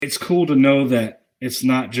it's cool to know that it's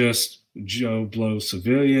not just Joe Blow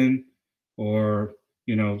civilian or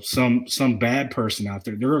some bad person out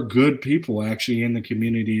there. There are good people actually in the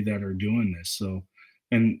community that are doing this. So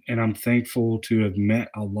and I'm thankful to have met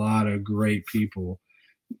a lot of great people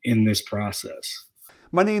in this process.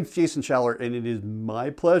 My name's Jason Schaller, and it is my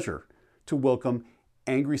pleasure to welcome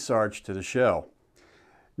Angry Sarge to the show.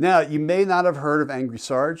 Now, you may not have heard of Angry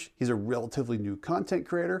Sarge. He's a relatively new content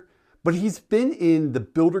creator, but he's been in the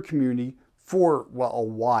builder community for, well, a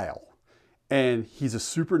while. And he's a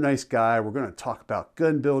super nice guy. We're going to talk about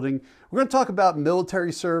gun building. We're going to talk about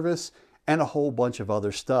military service and a whole bunch of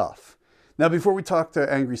other stuff. Now, before we talk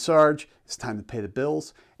to Angry Sarge, it's time to pay the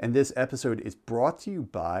bills. And this episode is brought to you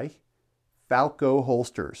by Falco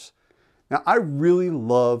Holsters. Now, I really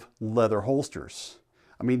love leather holsters.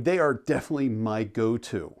 I mean, they are definitely my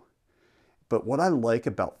go-to. But what I like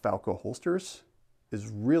about Falco Holsters is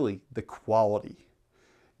really the quality.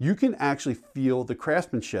 You can actually feel the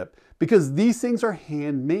craftsmanship because these things are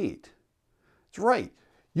handmade. That's right.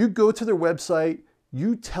 You go to their website,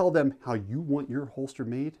 you tell them how you want your holster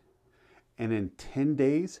made, and in 10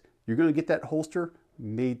 days, you're going to get that holster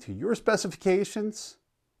made to your specifications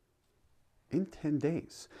in 10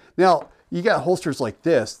 days. Now, you got holsters like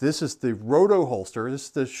this. This is the Roto holster. This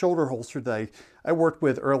is the shoulder holster that I worked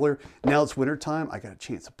with earlier. Now it's wintertime. I got a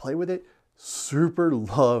chance to play with it. Super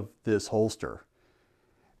love this holster.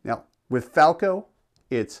 Now, with Falco,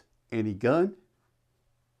 it's any gun,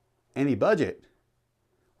 any budget,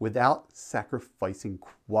 without sacrificing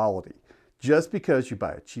quality. Just because you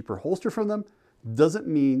buy a cheaper holster from them doesn't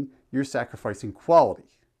mean you're sacrificing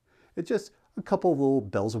quality. It's just a couple of little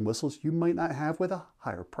bells and whistles you might not have with a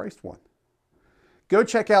higher priced one. Go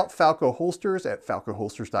check out Falco Holsters at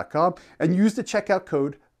falcoholsters.com and use the checkout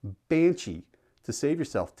code BANSHEE to save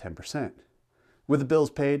yourself 10%. With the bills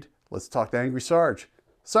paid, let's talk to Angry Sarge.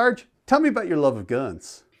 Sarge, tell me about your love of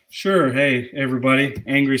guns. Sure. Hey, everybody.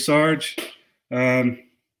 Angry Sarge. I'm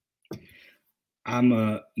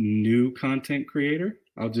a new content creator.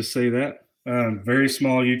 I'll just say that. Very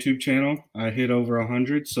small YouTube channel. I hit over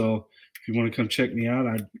 100. So if you want to come check me out,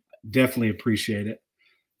 I'd definitely appreciate it.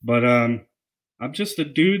 But I'm just a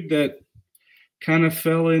dude that kind of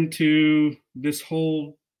fell into this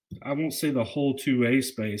whole, I won't say the whole 2A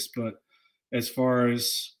space, but as far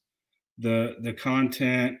as the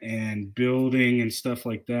content and building and stuff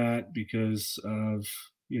like that, because of,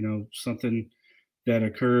 something that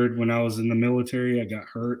occurred when I was in the military. I got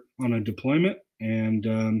hurt on a deployment,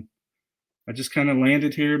 and I just kind of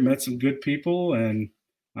landed here, met some good people, and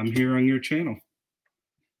I'm here on your channel.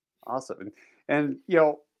 Awesome. And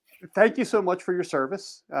thank you so much for your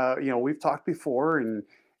service. We've talked before, and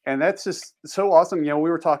that's just so awesome. We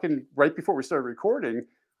were talking right before we started recording.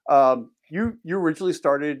 You originally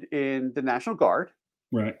started in the National Guard.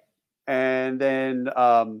 Right. And then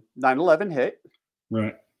 9/11 hit.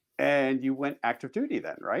 Right. And you went active duty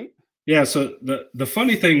then, right? Yeah. So the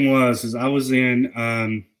funny thing is I was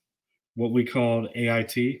in what we called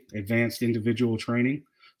AIT, Advanced Individual Training.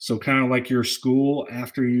 So kind of like your school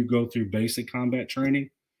after you go through basic combat training.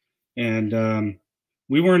 And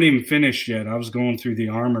we weren't even finished yet. I was going through the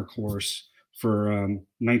armor course for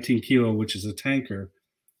 19 Kilo, which is a tanker.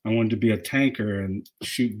 I wanted to be a tanker and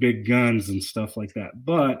shoot big guns and stuff like that.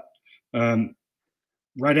 But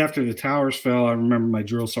right after the towers fell, I remember my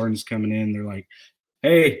drill sergeants coming in. They're like,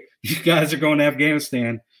 "Hey, you guys are going to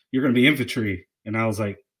Afghanistan. You're going to be infantry." And I was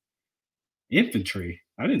like, "Infantry?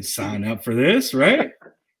 I didn't sign up for this, right?"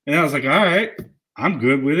 And I was like, "All right, I'm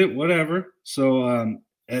good with it, whatever." So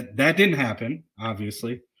that didn't happen,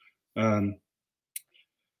 obviously.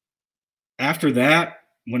 After that,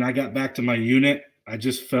 when I got back to my unit, I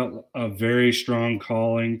just felt a very strong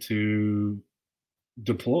calling to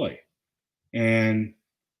deploy. And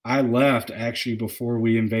I left actually before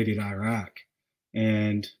we invaded Iraq.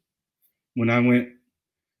 And when I went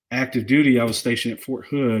active duty, I was stationed at Fort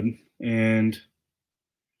Hood and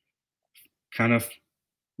kind of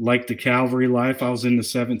like the cavalry life. I was in the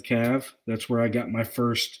 7th Cav. That's where I got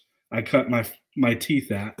I cut my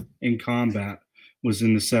teeth at in combat, was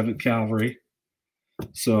in the 7th Cavalry.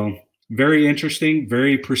 So very interesting,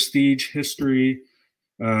 very prestige history.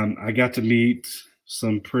 I got to meet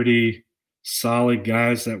some pretty solid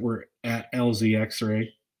guys that were at LZ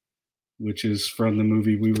X-Ray, which is from the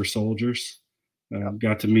movie We Were Soldiers.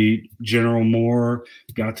 Got to meet General Moore,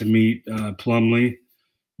 got to meet Plumley,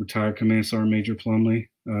 retired Command Sergeant Major Plumley.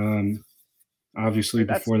 Obviously,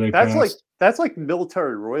 before they passed. That's like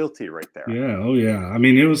military royalty right there. Yeah. Oh, yeah. I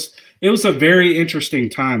mean, it was a very interesting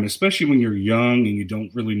time, especially when you're young and you don't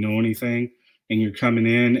really know anything and you're coming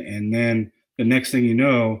in. And then the next thing you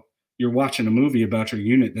know, you're watching a movie about your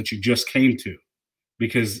unit that you just came to,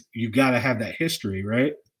 because you got to have that history,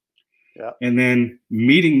 right? Yeah. And then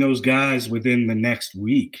meeting those guys within the next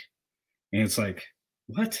week, and it's like,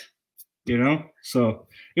 what? So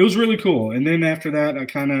it was really cool. And then after that, I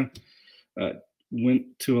kind of uh, went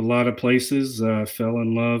to a lot of places, fell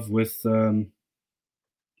in love with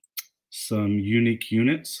some unique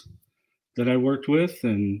units that I worked with,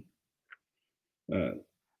 and uh,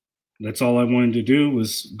 that's all I wanted to do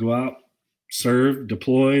was go out, serve,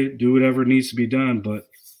 deploy, do whatever needs to be done. But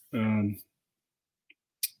um,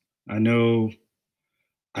 I know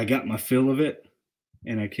I got my fill of it,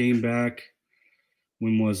 and I came back.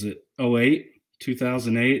 When was it? 08,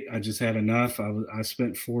 2008. I just had enough. I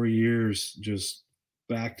spent 4 years just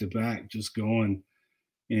back to back, just going,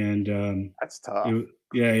 and That's tough.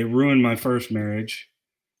 it ruined my first marriage,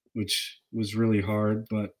 which was really hard.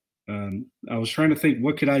 But I was trying to think,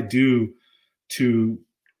 what could I do to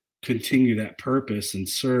continue that purpose and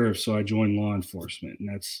serve? So I joined law enforcement, and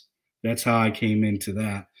that's how I came into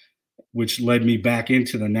that, which led me back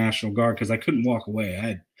into the National Guard because I couldn't walk away. I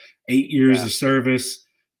had 8 years Yeah. of service.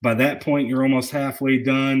 By that point, you're almost halfway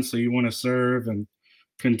done, so you want to serve and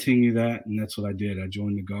continue that, and that's what I did. I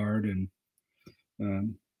joined the Guard and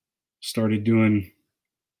um, started doing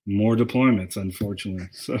more deployments, unfortunately.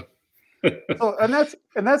 So So, and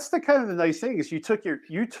that's the kind of the nice thing is you took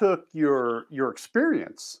your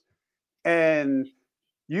experience and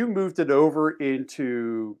you moved it over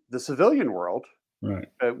into the civilian world right,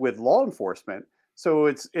 with law enforcement. So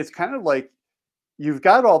it's kind of like you've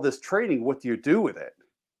got all this training. What do you do with it?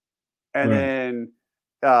 And right, then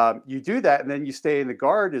you do that, and then you stay in the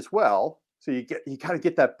guard as well. So you kind of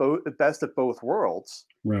get that the best of both worlds,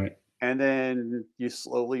 right. and then you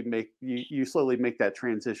slowly make that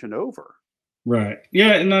transition over. Right.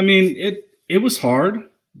 Yeah, and I mean it was hard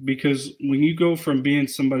because when you go from being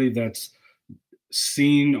somebody that's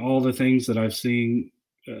seen all the things that I've seen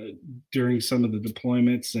during some of the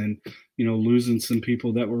deployments, and losing some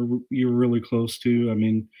people that you're really close to. I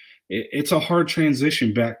mean, it's a hard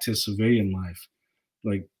transition back to civilian life.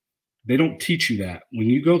 Like, they don't teach you that. When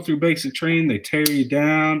you go through basic training, they tear you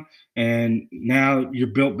down, and now you're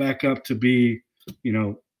built back up to be,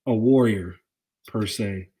 a warrior per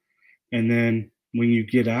se. And then when you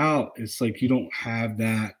get out, it's like you don't have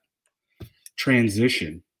that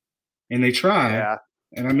transition. And they try. Yeah,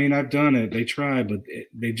 And I mean, I've done it. They try, but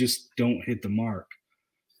they just don't hit the mark.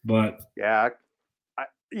 But yeah.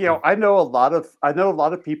 I know a lot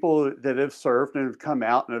of people that have served and have come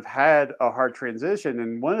out and have had a hard transition.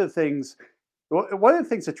 And one of the things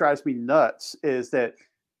that drives me nuts is that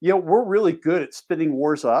we're really good at spinning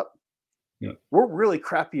wars up. yeah, We're really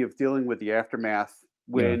crappy of dealing with the aftermath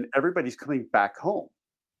yeah, when everybody's coming back home,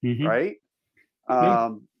 hmm, right? yeah,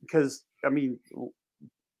 Because I mean,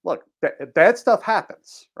 look, bad stuff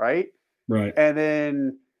happens, right? right. And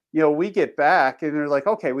then, we get back and they're like,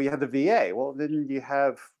 okay, we have the VA. Well, then you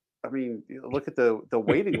have, I mean, look at the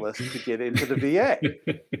waiting list to get into the VA,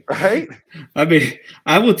 right? I mean,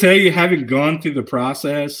 I will tell you, having gone through the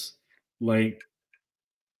process, like,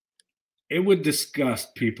 it would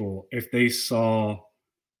disgust people if they saw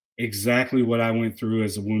exactly what I went through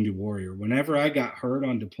as a wounded warrior. Whenever I got hurt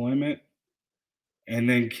on deployment and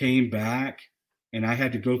then came back, and I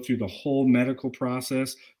had to go through the whole medical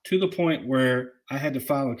process to the point where I had to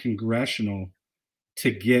file a congressional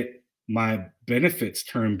to get my benefits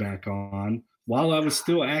turned back on while I was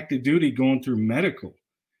still active duty going through medical.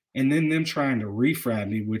 And then them trying to refrat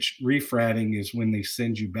me, which refratting is when they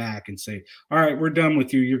send you back and say, all right, we're done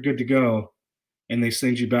with you. You're good to go. And they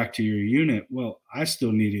send you back to your unit. Well, I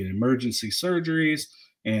still needed emergency surgeries,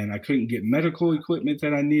 and I couldn't get medical equipment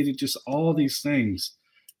that I needed, just all these things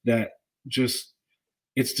that just,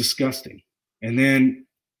 it's disgusting. And then,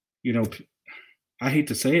 you know, I hate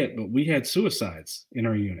to say it, but we had suicides in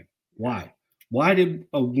our unit. Why? Why did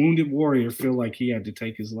a wounded warrior feel like he had to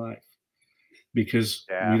take his life? Because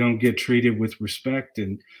we Yeah, don't get treated with respect,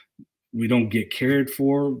 and we don't get cared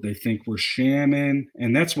for. They think we're shamming,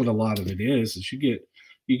 and that's what a lot of it is you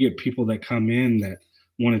get people that come in that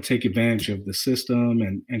want to take advantage of the system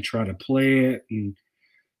and try to play it, and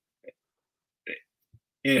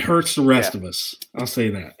it hurts the yeah, rest of us. I'll say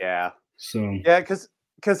that. yeah, So yeah.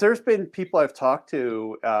 Because there's been people I've talked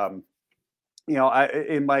to.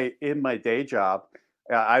 In my day job,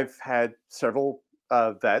 I've had several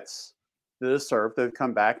vets that have served that have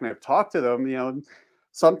come back, and I've talked to them. And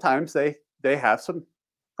sometimes they have some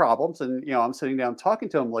problems, and I'm sitting down talking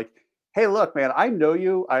to them like, "Hey, look, man, I know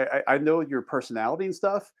you. I know your personality and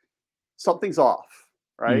stuff. Something's off,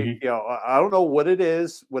 right? mhm, I don't know what it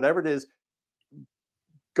is. Whatever it is,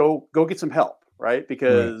 go get some help, right? Right.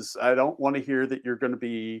 Because I don't want to hear that you're going to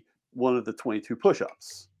be one of the 22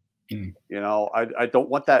 push-ups. Yeah. I don't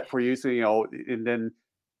want that for you. So, and then,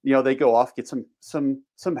 they go off, get some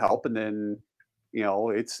help, and then,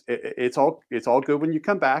 it's all good when you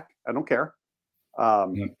come back. I don't care.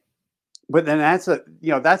 Um, Yeah. but then that's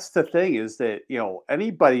the thing is that,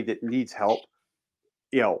 anybody that needs help,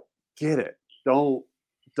 get it. Don't,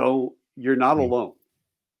 you're not Yeah. alone.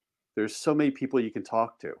 There's so many people you can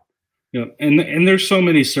talk to. Yeah. And there's so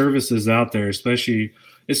many services out there, especially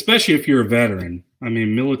if you're a veteran. I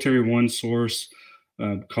mean, Military One Source,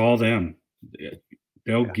 call them.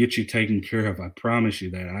 They'll Yeah. get you taken care of. I promise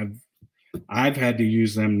you that. I've had to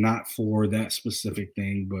use them not for that specific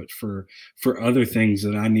thing, but for other things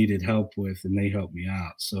that I needed help with, and they helped me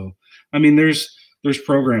out. So, I mean, there's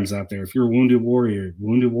programs out there. If you're a Wounded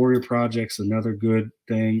Warrior Project's another good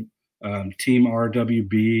thing. Team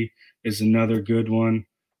RWB is another good one.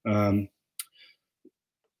 Um,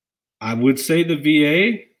 I would say the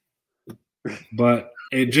VA, but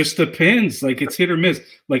it just depends. Like it's hit or miss.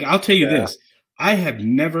 Like I'll tell you Yeah. this: I have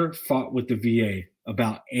never fought with the VA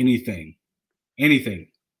about anything.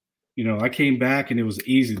 I came back and it was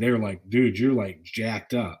easy. They were like, dude, you're like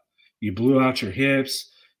jacked up. You blew out your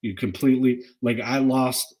hips. You completely like I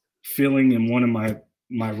lost feeling in one of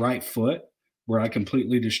my right foot where I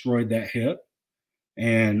completely destroyed that hip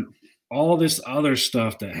and all this other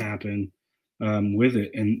stuff that happened with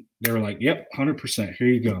it. And they were like, yep, 100%. Here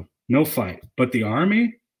you go. No fight. But the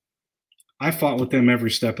Army, I fought with them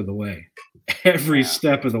every step of the way, every Yeah.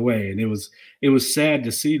 step of the way. And it was sad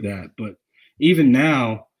to see that. But even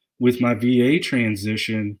now with my VA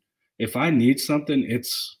transition, if I need something,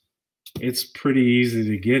 it's pretty easy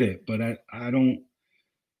to get it. But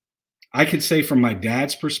I could say from my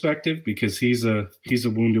dad's perspective, because he's a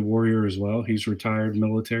wounded warrior as well. He's retired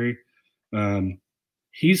military. Um,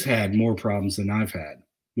 he's had more problems than I've had,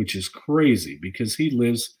 which is crazy because he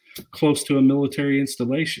lives close to a military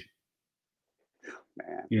installation.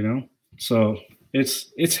 Man. So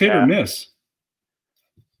it's hit or Yeah. miss.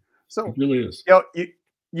 It So, really is.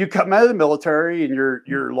 you come out of the military and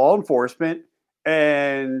you're law enforcement,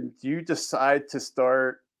 and you decide to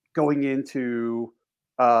start going into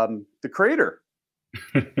the creator,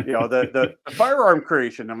 the firearm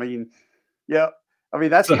creation. I mean, yeah, I mean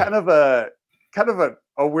that's So, kind of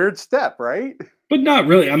a weird step, right? but not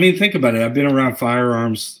really. I mean, think about it. I've been around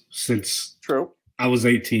firearms since True. I was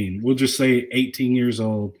 18. We'll just say 18 years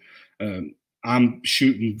old. Um, I'm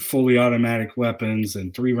shooting fully automatic weapons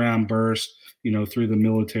and 3-round burst, through the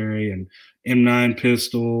military and M9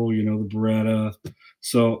 pistol, the Beretta.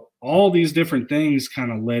 So all these different things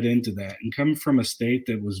kind of led into that. And coming from a state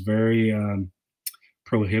that was very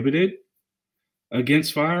prohibited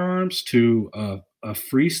against firearms to a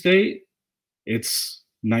free state, it's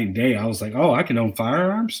night and day. I was like, oh, I can own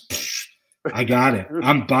firearms. I got it.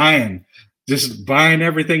 I'm just buying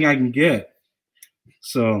everything I can get.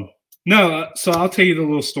 So no, so I'll tell you the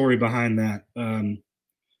little story behind that.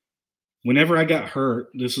 Whenever I got hurt,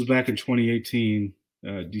 this was back in 2018,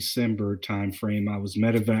 December timeframe. I was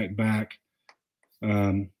medevac back,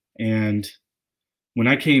 and when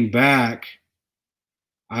I came back,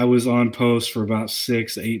 I was on post for about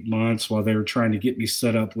 6-8 months while they were trying to get me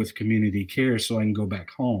set up with community care so I can go back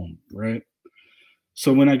home. Right.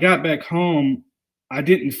 So when I got back home, I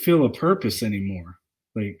didn't feel a purpose anymore.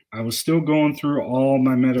 Like I was still going through all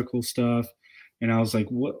my medical stuff, and I was like,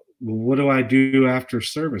 what do I do after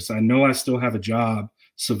service? I know I still have a job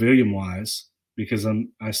civilian wise because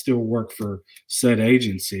I still work for said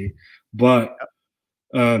agency, but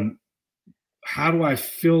how do I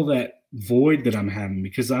fill that void that I'm having?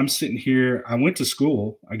 Because I'm sitting here, I went to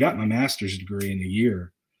school, I got my master's degree in a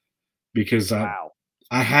year because Wow.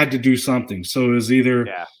 I had to do something. So it was either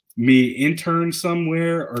Yeah. me intern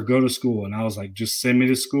somewhere or go to school. And I was like, just send me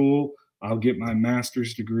to school. I'll get my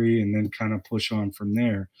master's degree and then kind of push on from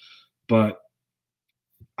there. But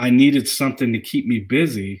I needed something to keep me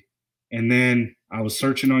busy. And then I was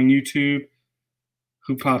searching on YouTube.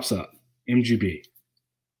 Who pops up? MGB.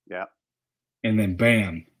 Yeah. And then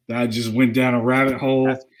bam, I just went down a rabbit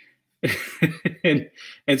hole and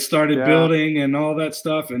started Yeah. building and all that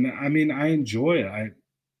stuff. And I mean, I enjoy it.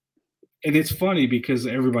 And it's funny because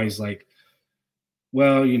everybody's like,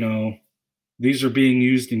 well, these are being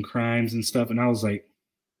used in crimes and stuff. And I was like,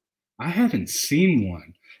 I haven't seen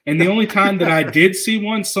one. And the only time that I did see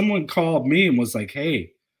one, someone called me and was like,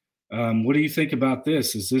 hey, what do you think about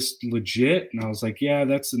this? Is this legit? And I was like, yeah,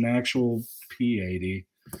 that's an actual P80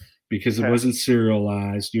 because it Okay. wasn't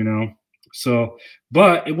serialized, So,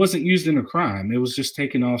 but it wasn't used in a crime. It was just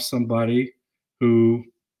taken off somebody who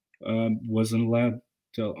wasn't allowed.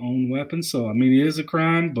 to own weapons. So I mean, it is a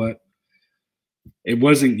crime, but it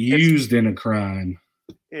wasn't It's used in a crime.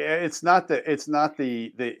 yeah, it's not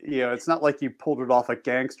like you pulled it off a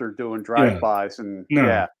gangster doing Yeah, drive-bys and no,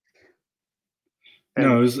 yeah. And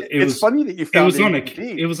it's funny that you it found was on a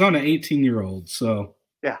MGB. it was on an 18-year-old. So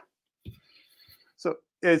Yeah. So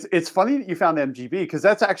it's funny that you found MGB because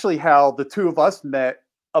that's actually how the two of us met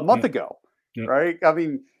a month yeah, ago, yeah, right? I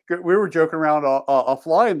mean, we were joking around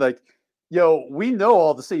offline, like, yo, we know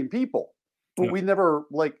all the same people, but yeah, we never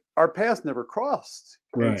like our paths never crossed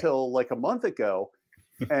right. until like a month ago.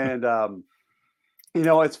 And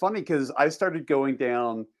it's funny because I started going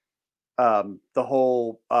down the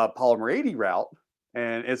whole Polymer 80 route,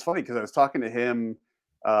 and it's funny because I was talking to him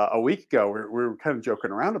a week ago. We were kind of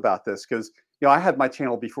joking around about this because I had my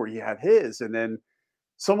channel before he had his, and then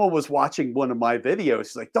someone was watching one of my videos.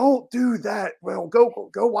 He's like, "Don't do that. Well, go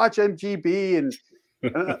watch MGB," and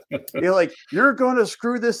like you're going to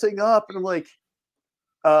screw this thing up. And I'm like,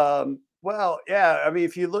 well, yeah. I mean,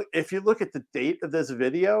 if you look at the date of this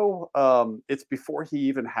video, it's before he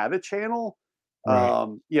even had a channel. Right.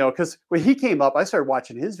 Because when he came up, I started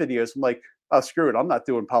watching his videos. I'm like, oh, screw it. I'm not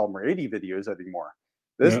doing Polymer 80 videos anymore.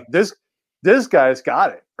 This Yeah. this this guy's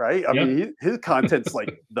got it, right? I Yeah. mean, his content's like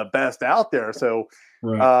the best out there. So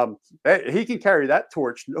Right. he can carry that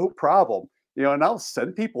torch, no problem. And I'll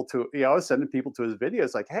send people to, I was sending people to his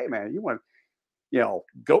videos like, hey man, you want,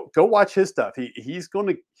 go watch his stuff. He's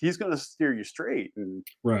gonna steer you straight. And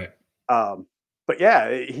Right. but yeah,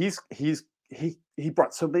 he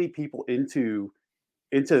brought so many people into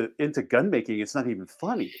gun making. It's not even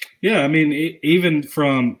funny. Yeah. I mean, even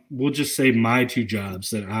from, we'll just say my two jobs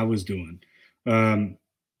that I was doing, um,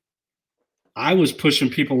 I was pushing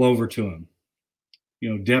people over to him,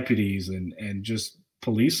 deputies and just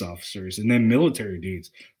police officers and then military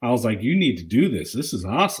dudes. I was like, you need to do this. This is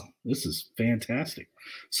awesome. This is fantastic.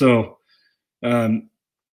 So um,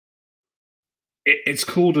 it's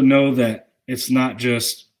cool to know that it's not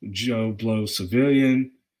just Joe Blow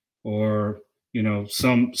civilian or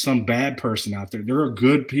some bad person out there. There are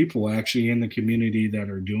good people actually in the community that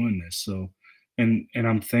are doing this. So and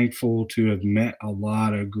I'm thankful to have met a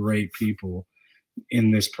lot of great people in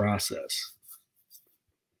this process.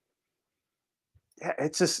 Yeah,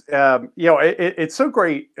 it's just it's so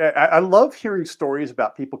great. I love hearing stories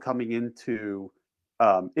about people coming into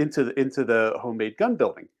the homemade gun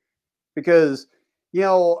building because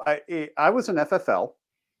I was an FFL,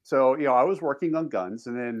 so I was working on guns,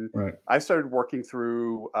 and then Right. I started working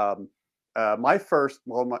through my first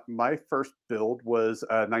build was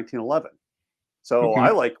 1911. So I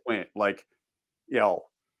Okay. went you know,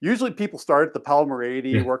 usually people start at the Palmer 80,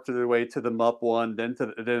 Yeah. work their way to the MUP one, then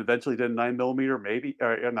eventually to the 9 millimeter, maybe,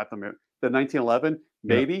 or not the 1911,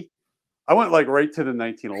 Yeah. maybe. I went like right to the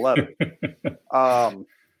 1911. Um,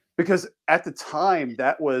 because at the time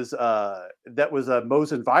that was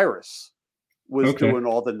Mosin Virus was Okay. doing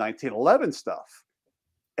all the 1911 stuff.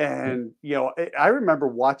 Yeah. And I remember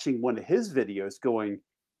watching one of his videos going,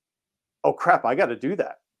 oh crap, I got to do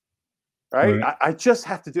that. Right? Right. I just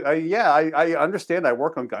have to do. I understand. I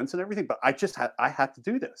work on guns and everything, but I had to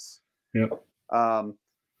do this. Yep. And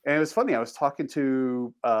it was funny. I was talking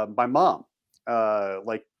to my mom.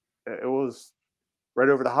 It was right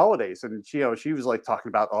over the holidays, and she was like talking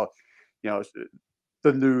about you know,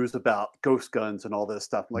 the news about ghost guns and all this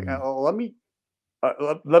stuff. I'm like, Mm. oh,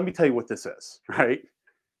 let me tell you what this is, right?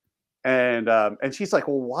 And she's like,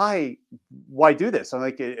 well, why do this? I'm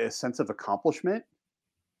like, a sense of accomplishment,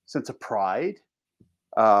 sense of pride.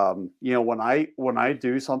 When I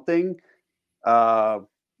do something, uh,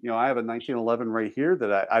 I have a 1911 right here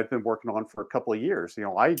that I've been working on for a couple of years.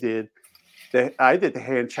 I did the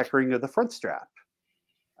hand checkering of the front strap,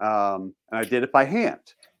 and I did it by hand.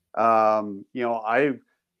 I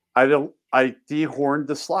dehorned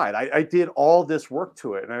the slide. I did all this work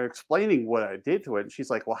to it, and I'm explaining what I did to it. And she's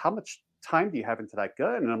like, "Well, how much time do you have into that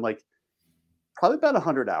gun?" And I'm like, "Probably about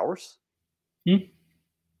 100 hours." Hmm.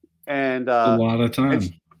 And A lot of and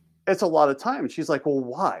time. it's a lot of time. And she's like, "Well,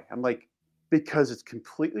 why?" I'm like, "Because it's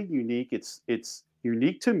completely unique. It's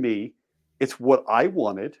unique to me. It's what I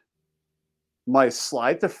wanted. My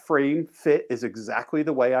slide to frame fit is exactly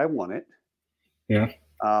the way I want it. Yeah.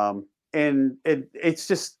 And it's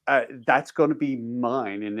just that's going to be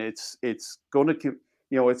mine, and it's going to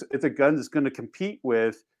it's a gun that's going to compete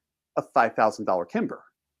with a $5,000 Kimber."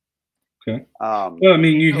 Okay. Um, Well, I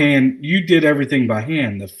mean, so, you did everything by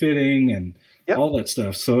hand, the fitting and yep, all that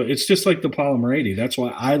stuff. So it's just like the Polymer 80. That's why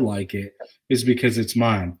I like it, is because it's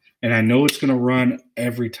mine. And I know it's going to run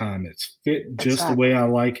every time. It's fit just the way exactly.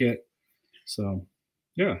 I like it. So,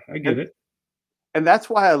 yeah, I And get it. And that's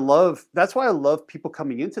why I love people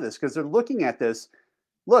coming into this, because they're looking at this.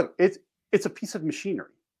 Look, it's a piece of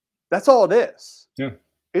machinery. That's all it is. Yeah.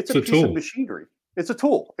 It's a It's a piece of tool. machinery. It's a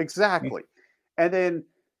tool, Yeah. exactly. And then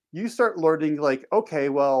you start learning, like, okay,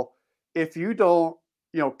 well, if you don't,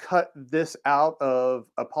 cut this out of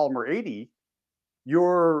a polymer 80,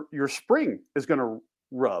 your spring is going to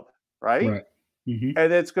rub, right? Right. Hmm.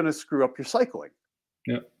 And it's going to screw up your cycling.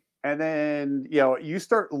 Yeah. And then, you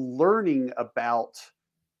start learning about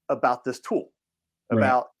this tool, Right.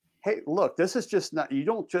 about, hey, look, this is just not, you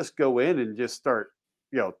don't just go in and just start,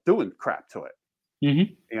 doing crap to it.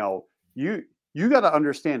 Hmm. You know, you got to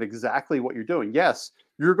understand exactly what you're doing. Yes,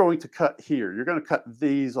 you're going to cut here. You're going to cut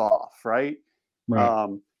these off, right? Right.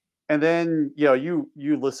 Um, and then you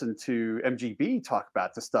listen to MGB talk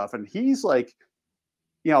about this stuff, and he's like,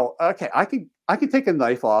 okay, I can take a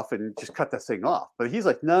knife off and just cut this thing off. But he's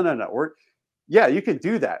like, no, no, no. Yeah, you can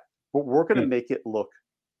do that, but we're going to Yeah. make it look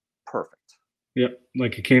perfect. Yep.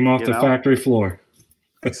 Like it came off You the know factory floor.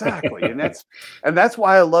 exactly, and that's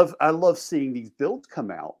why I love seeing these builds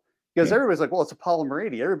come out, because Yeah. everybody's like, well, it's a polymer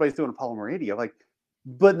 80. Everybody's doing a polymer 80. I'm like,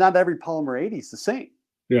 but not every polymer 80 is the same.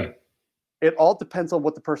 Yeah. It all depends on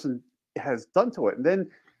what the person has done to it. And then,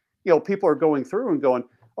 people are going through and going,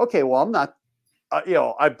 okay, well, I'm not,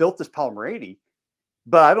 I built this polymer 80,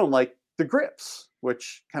 but I don't like the grips,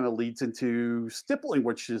 which kind of leads into stippling,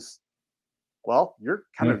 which is, well, you're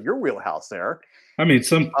kind Yeah. of your wheelhouse there. I mean,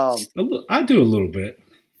 I do a little bit.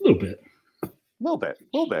 A little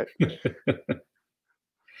bit.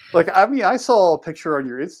 Like, I mean, I saw a picture on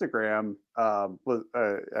your Instagram, with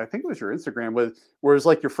I think it was your Instagram, with where it's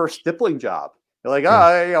like your first stippling job. You're like,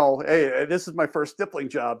 Yeah. hey, this is my first stippling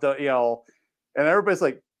job, and everybody's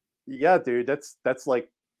like, yeah, dude, that's like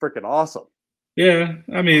freaking awesome. Yeah.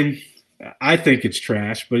 I mean, I think it's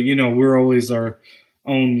trash, but we're always our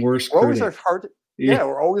own worst We're always our critic. hard, Yeah. yeah,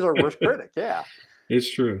 we're always our worst critic, yeah,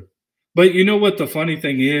 It's true. But you know what the funny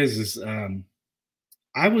thing is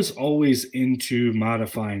I was always into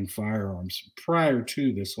modifying firearms prior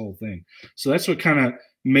to this whole thing. So that's what kind of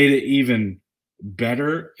made it even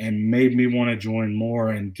better and made me want to join more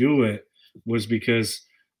and do it, was because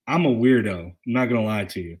I'm a weirdo. I'm not going to lie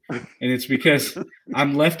to you. And it's because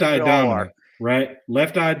I'm left eye we all are. dominant, right?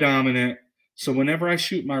 Left eye dominant. So whenever I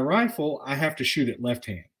shoot my rifle, I have to shoot it left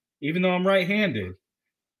hand. Even though I'm right handed,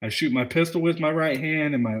 I shoot my pistol with my right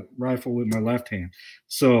hand and my rifle with my left hand.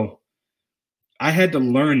 So I had to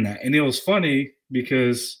learn that. And it was funny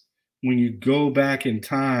because when you go back in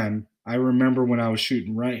time, I remember when I was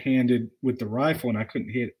shooting right handed with the rifle and I couldn't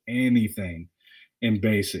hit anything in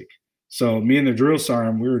basic. So me and the drill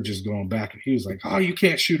sergeant, we were just going back, and he was like, "Oh, you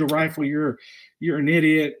can't shoot a rifle. You're an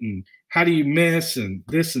idiot. And how do you miss? And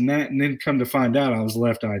this and that." And then come to find out, I was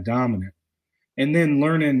left eye dominant. And then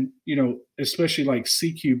learning, especially like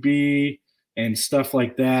CQB and stuff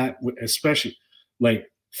like that, especially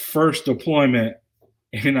like first deployment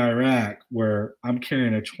in Iraq, where I'm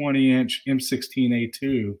carrying a 20-inch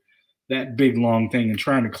M16A2, that big long thing, and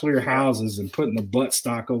trying to clear Yeah, houses and putting the butt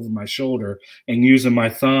stock over my shoulder and using my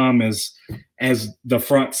thumb as the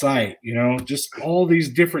front sight, just all these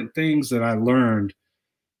different things that I learned,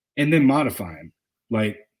 and then modifying.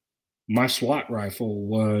 Like my SWAT rifle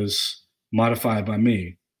was modified by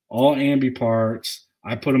me, all ambi parts.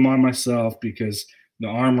 I put them on myself because the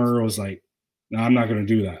armor was like, "No, I'm not going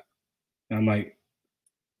to do that." And I'm like,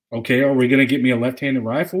 "Okay, are we going to get me a left-handed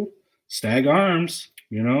rifle? Stag arms,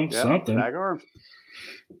 yeah, something." tag arms.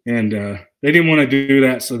 And they didn't want to do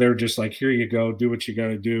that, so they were just like, "Here you go, do what you got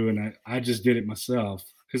to do." And I just did it myself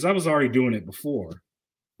because I was already doing it before.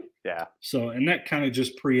 Yeah, So, and that kind of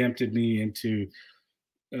just preempted me into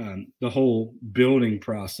the whole building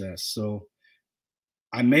process. So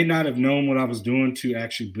I may not have known what I was doing to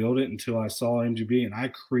actually build it until I saw MGB, and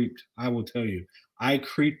I will tell you, I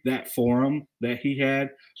creeped that forum that he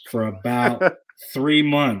had for about 3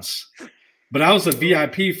 months. But I was a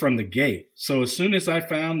VIP from the gate. So as soon as I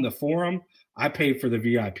found the forum, I paid for the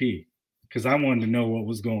VIP because I wanted to know what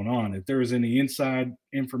was going on, if there was any inside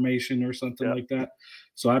information or something yeah, like that.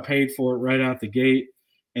 So I paid for it right out the gate.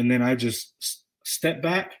 And then I just stepped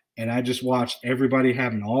back and I just watched everybody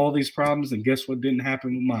having all these problems. And guess what didn't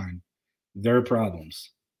happen with mine? Their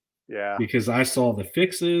problems, yeah. because I saw the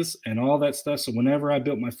fixes and all that stuff. So whenever I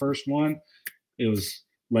built my first one, it was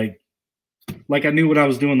like I knew what I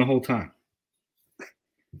was doing the whole time.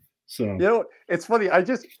 So It's funny.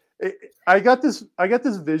 I got this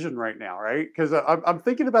vision right now, right? Because I'm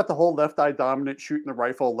thinking about the whole left eye dominant, shooting the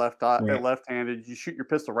rifle right. left-handed. You shoot your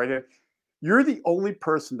pistol right hand. You're the only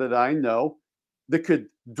person that I know that could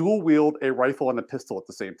dual wield a rifle and a pistol at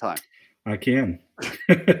the same time. I can.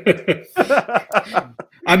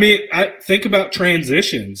 I mean, I think about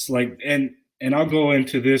transitions, like, and I'll go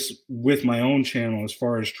into this with my own channel as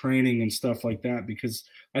far as training and stuff like that, because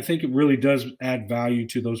I think it really does add value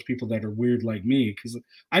to those people that are weird like me, because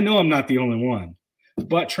I know I'm not the only one.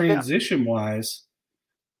 But Yeah. transition wise,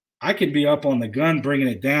 I could be up on the gun, bringing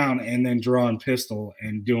it down, and then drawing pistol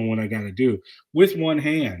and doing what I got to do with one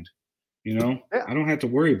hand. You know, Yeah. I don't have to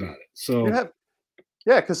worry about it. You So, have,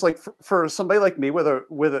 yeah, because like for somebody like me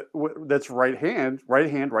that's right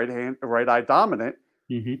eye dominant,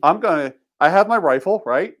 mhm, I have my rifle,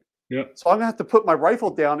 right? yep. So I'm gonna have to put my rifle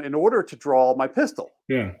down in order to draw my pistol.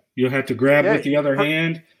 Yeah, you'll have to grab Yeah, with the other per,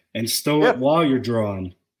 hand and stow yeah, it while you're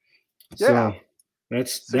drawing. yeah. So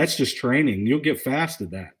So, that's just training. You'll get fast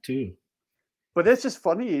at that too. but it's just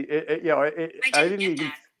funny. I didn't get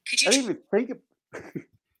that. Could you? I didn't even think of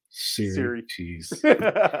Siri, Siri. jeez.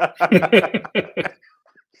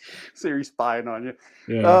 Siri spying on you.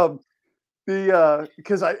 Yeah, Um, the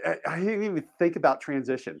because I didn't even think about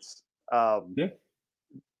transitions. yeah.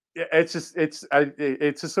 Yeah, it's just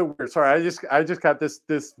so weird. Sorry, I just got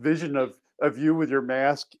this vision of you with your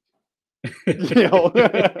mask, you know,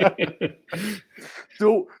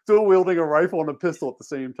 dual wielding a rifle and a pistol at the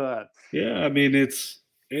same time. Yeah, I mean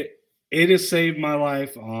it has saved my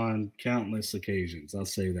life on countless occasions. I'll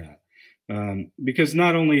say that. Because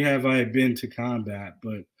not only have I been to combat,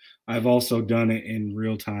 but I've also done it in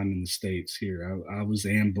real time in the States here. I was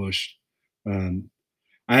ambushed. Um,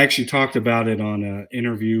 I actually talked about it on an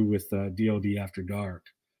interview with DoD After Dark.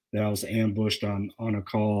 That I was ambushed on a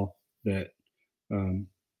call that um,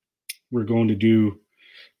 we're going to do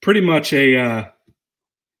pretty much a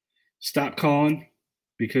stop calling,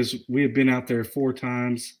 because we had been out there 4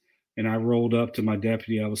 times, and I rolled up to my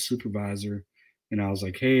deputy. I was supervisor, and I was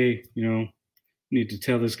like, "Hey, need to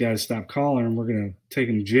tell this guy to stop calling, and we're gonna take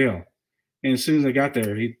him to jail." And as soon as I got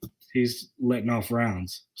there, he's letting off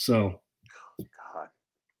rounds. So God,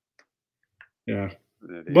 yeah,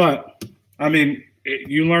 idiot. but I mean,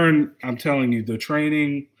 you learn. I'm telling you, the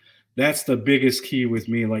training. That's the biggest key with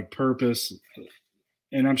me, like purpose.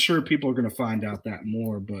 And I'm sure people are going to find out that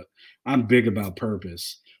more, but I'm big about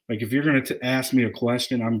purpose. Like if you're going to ask me a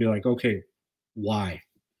question, I'm going to be like, okay, why?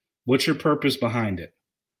 What's your purpose behind it?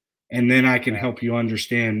 And then I can Yeah. help you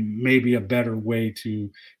understand maybe a better way to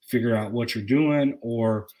figure out what you're doing,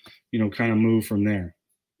 or, kind of move from there.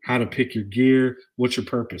 How to pick your gear. What's your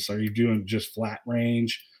purpose? Are you doing just flat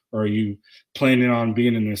range, or are you planning on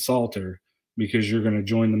being an assaulter because you're going to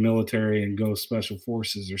join the military and go special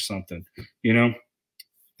forces or something,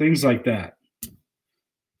 things like that.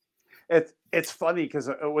 It's funny because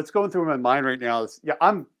what's going through my mind right now is, yeah,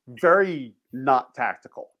 I'm very not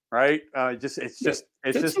tactical, right? It's just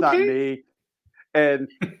That's not okay. me. And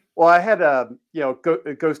well, I had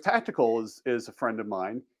Ghost Tactical is a friend of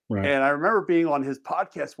mine, Right. and I remember being on his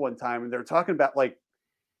podcast one time, and they were talking about like,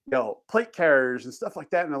 plate carriers and stuff like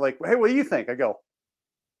that, and they're like, "Hey, what do you think?" I go,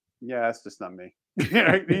 "Yeah, that's just not me."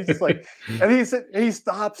 He's just like, and he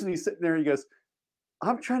stops and he's sitting there and he goes,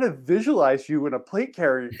 "I'm trying to visualize you in a plate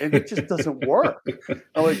carrier, and it just doesn't work."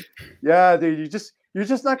 I'm like, "Yeah, dude, you're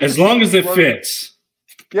just not gonna As long as it run. fits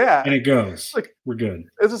Yeah, and it goes, like we're good.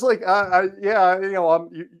 it's just like, yeah, I'm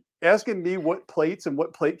asking me what plates and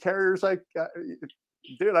what plate carriers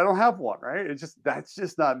dude, I don't have one, right? That's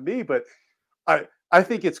just not me. But I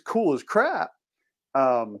think it's cool as crap.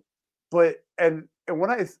 But and when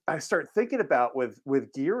I start thinking about with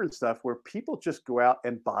gear and stuff, where people just go out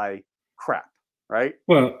and buy crap, right?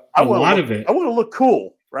 Well, I a want to lot look. of it, I want to look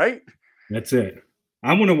cool, right? that's it.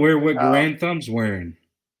 I want to wear what Uh, Grand Thumb's wearing.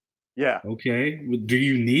 yeah, Okay. Do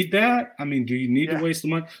you need that? I mean, do you need to yeah, waste the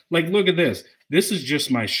money? Like, look at this. This is just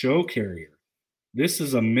my show carrier. This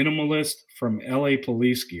is a minimalist from LA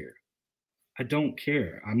Police gear. I don't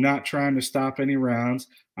care. I'm not trying to stop any rounds.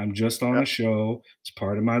 I'm just on yeah, a show. It's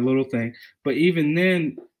part of my little thing. But even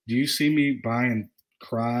then, do you see me buying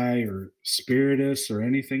Cry or Spiritus or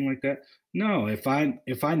anything like that? No. If I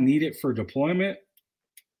need it for deployment,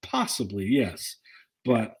 possibly yes.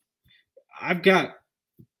 yeah, But I've got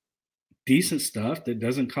decent stuff that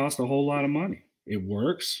doesn't cost a whole lot of money. It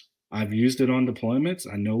works. I've used it on deployments.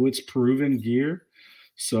 I know it's proven gear.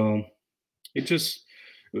 So it just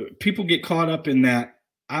people get caught up in that.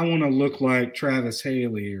 I want to look like Travis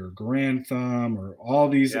Haley or Grand Thumb or all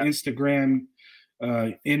these yeah, Instagram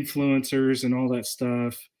influencers and all that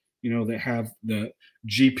stuff, that have the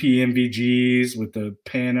GP MVGs with the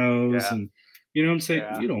panos, yeah, and you know what I'm saying?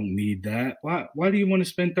 yeah, You don't need that. Why do you want to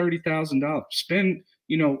spend $30,000? Spend,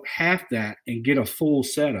 half that and get a full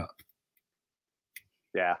setup.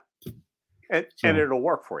 yeah. And So it'll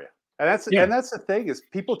work for you. yeah, And that's the thing is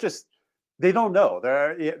people just they don't know.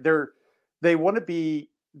 They want to be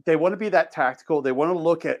that tactical. They want to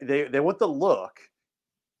look at they want the look,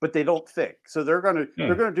 but they don't think. So they're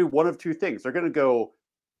gonna do one of two things. They're gonna go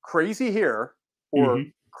crazy here or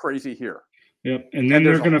crazy here. Yep. And then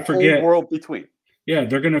they're gonna forget the world between. Yeah,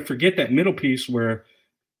 they're gonna forget that middle piece where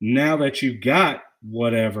now that you got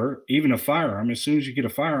whatever, even a firearm, as soon as you get a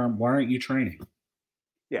firearm, why aren't you training?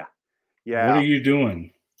 Yeah. What are you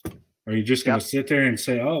doing? Are you just going to sit there and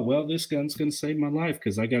say, oh, well, this gun's going to save my life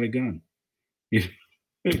because I got a gun?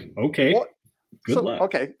 Okay. Good luck.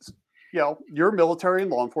 Okay. You're military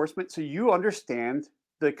and law enforcement, so you understand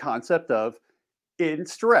the concept of in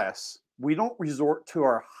stress, we don't resort to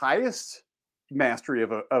our highest mastery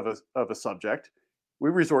of a subject.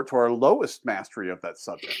 We resort to our lowest mastery of that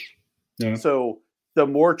subject. Yeah. So the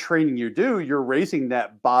more training you do, you're raising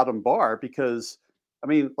that bottom bar because, I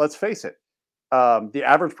mean, let's face it. The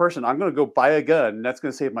average person, I'm going to go buy a gun and that's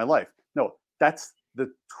going to save my life. No, that's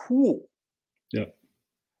the tool. Yeah.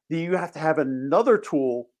 You have to have another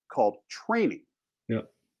tool called training. Yeah.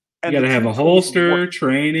 You got to have a holster,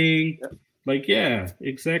 training. Yeah.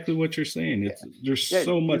 Exactly what you're saying. There's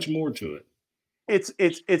so much more to it.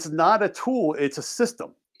 It's not a tool. It's a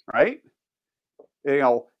system, right?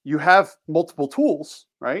 You have multiple tools,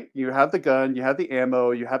 right? You have the gun, you have the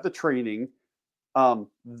ammo, you have the training.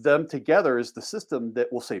 Them together is the system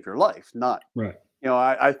that will save your life. Not right.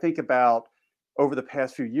 I think about over the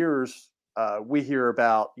past few years, we hear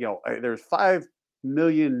about there's 5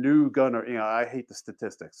 million new gun. I hate the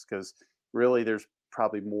statistics because really there's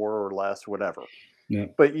probably more or less, whatever. Yeah.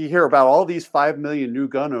 But you hear about all these 5 million new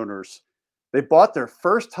gun owners. They bought their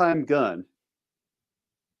first time gun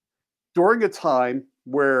during a time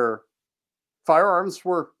where firearms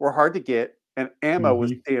were hard to get and ammo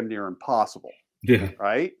was damn near impossible. Yeah.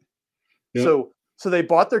 Right. Yep. So they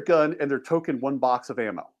bought their gun and they're token 1 box of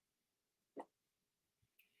ammo.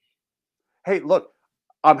 Hey, look,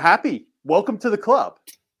 I'm happy. Welcome to the club.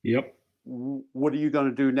 Yep. What are you going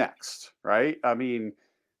to do next? Right. I mean,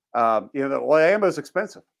 ammo is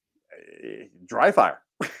expensive. Dry fire.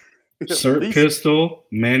 Cert pistol,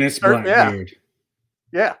 Menace Blackbeard.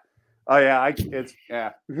 Yeah. Oh yeah.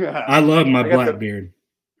 I love my Blackbeard.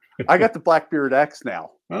 I got the Blackbeard X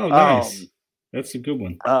now. Oh, nice. That's a good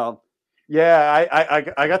one. Yeah,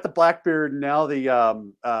 I got the Blackbeard now.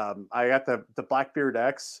 I got the Blackbeard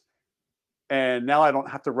X, and now I don't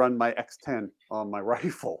have to run my X10 on my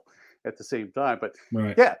rifle at the same time. But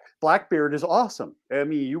yeah, Blackbeard is awesome. I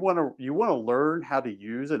mean, you want to learn how to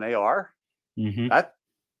use an AR.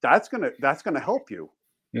 That's gonna help you.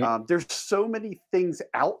 Yep. There's so many things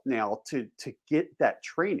out now to get that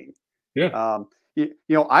training. Yeah.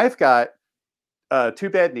 I've got 2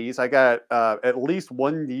 bad knees. I got at least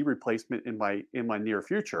 1 knee replacement in my near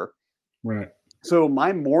future. Right. So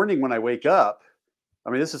my morning when I wake up, I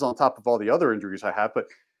mean, this is on top of all the other injuries I have, but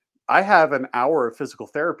I have an hour of physical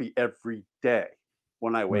therapy every day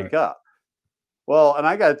when I wake up. Well, and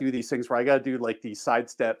I got to do these things where I got to do like these side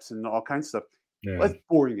steps and all kinds of stuff. Yeah. That's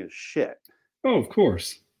boring as shit. Oh, of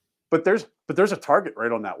course. But there's a target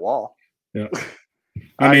right on that wall. Yeah.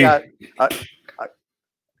 Yeah,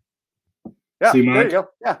 see, there you go.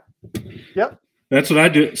 Yeah. Yep. That's what I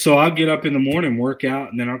do. So I'll get up in the morning, work out,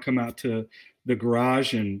 and then I'll come out to the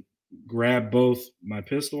garage and grab both my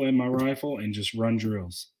pistol and my rifle and just run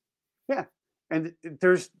drills. Yeah. And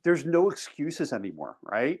there's no excuses anymore,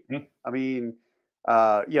 right? Yeah. I mean,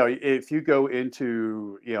 if you go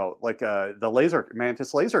into, like the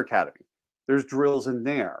Mantis Laser Academy, there's drills in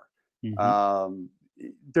there.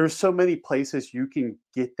 There's so many places you can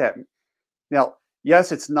get that. Now,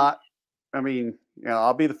 yes, it's not, I mean,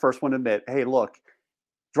 I'll be the first one to admit, hey, look,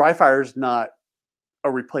 dry fire is not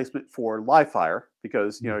a replacement for live fire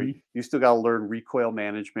because, you still got to learn recoil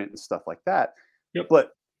management and stuff like that. Yep.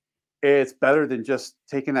 But it's better than just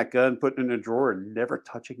taking that gun, putting it in a drawer and never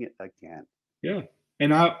touching it again. Yeah.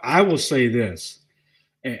 And I will say this,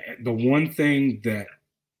 the one thing that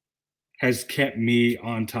has kept me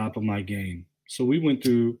on top of my game. So we went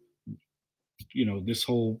through, this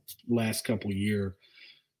whole last couple year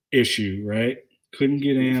issue, right? Couldn't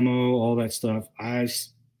get ammo, all that stuff. I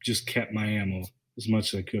just kept my ammo as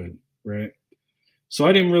much as I could, right? So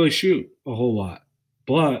I didn't really shoot a whole lot.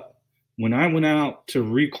 But when I went out to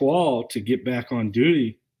requal to get back on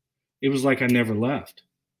duty, it was like I never left.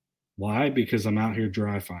 Why? Because I'm out here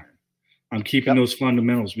dry firing. I'm keeping those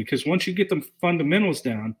fundamentals, because once you get the fundamentals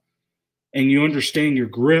down and you understand your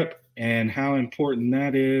grip and how important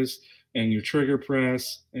that is and your trigger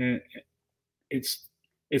press, and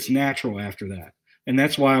it's natural after that. And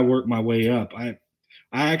that's why I work my way up. I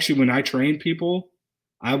actually, when I train people,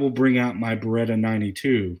 I will bring out my Beretta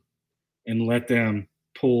 92 and let them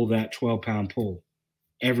pull that 12-pound pull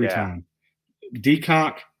every Yeah. time.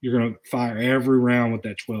 Decock, you're going to fire every round with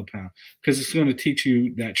that 12-pound because it's going to teach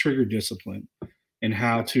you that trigger discipline and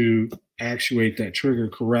how to actuate that trigger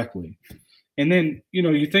correctly. And then,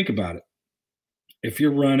 you think about it. If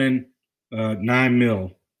you're running 9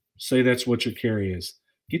 mil, say that's what your carry is,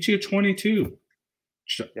 get you a 22.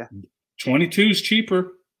 Yeah. 22 is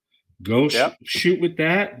cheaper. Go Yep. shoot with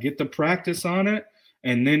that, get the practice on it,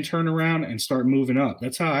 and then turn around and start moving up.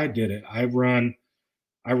 That's how I did it. I run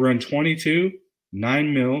 22,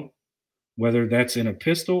 9 mil, whether that's in a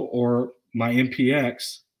pistol or my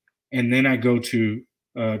MPX, and then I go to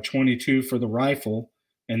 22 for the rifle,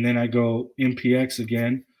 and then I go MPX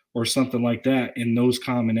again or something like that in those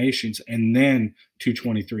combinations, and then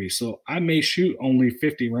 223. So I may shoot only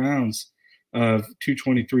 50 rounds of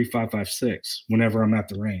 223 5.56 whenever I'm at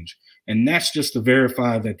the range. And that's just to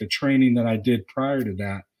verify that the training that I did prior to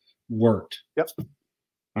that worked. Yep.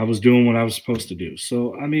 I was doing what I was supposed to do.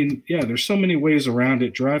 So, I mean, yeah, there's so many ways around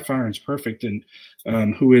it. Dry firing's perfect. And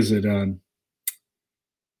who is it?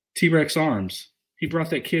 T-Rex Arms. He brought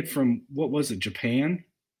that kid from, what was it, Japan?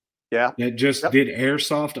 Yeah. That just did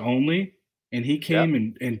airsoft only. And he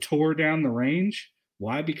came and tore down the range.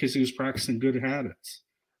 Why? Because he was practicing good habits.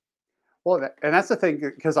 Well, and that's the thing,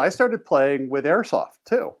 because I started playing with airsoft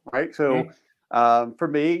too, right? So for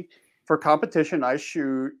me, for competition, I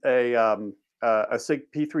shoot a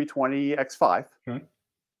SIG P320 X5. Okay.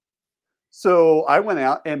 So I went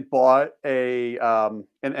out and bought an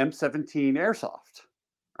M17 airsoft,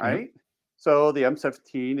 right? So the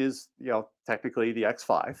M17 is, technically the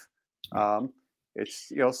X5.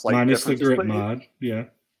 It's, slight minus the differences, grip mod. Yeah.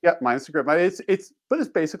 Yeah, minus the grip mod. But it's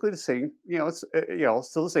basically the same. It's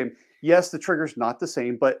still the same. Yes, the trigger's not the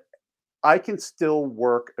same, but I can still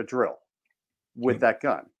work a drill with that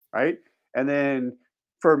gun, right? And then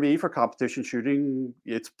for me, for competition shooting,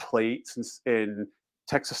 it's plates and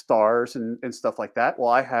Texas Stars and stuff like that. Well,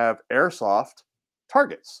 I have airsoft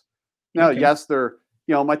targets. Now, yes, they're,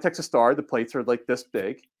 my Texas Star, the plates are like this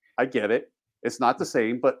big. I get it. It's not the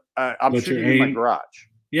same, but I'm shooting in my garage.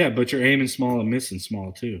 Yeah, but you're aiming small and missing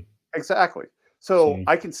small too. Exactly. So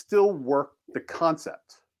I can still work the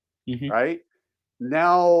concept, right?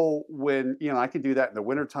 Now, when, I can do that in the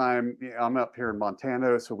wintertime, I'm up here in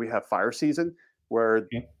Montana, so we have fire season where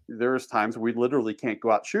there's times we literally can't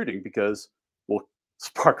go out shooting because we'll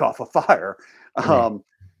spark off a fire. Right.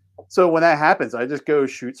 So when that happens, I just go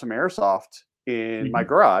shoot some airsoft in my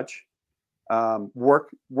garage,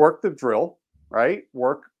 work the drill, right?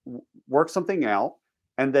 Work something out,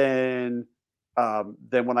 and then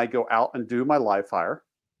when I go out and do my live fire,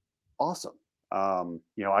 awesome.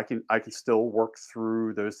 I can still work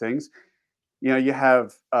through those things. You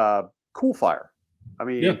have cool fire. I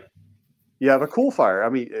mean, you have a cool fire. I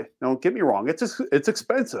mean, don't get me wrong, it's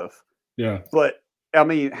expensive. Yeah. But I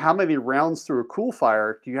mean, how many rounds through a cool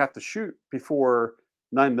fire do you have to shoot before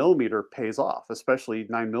 9mm pays off? Especially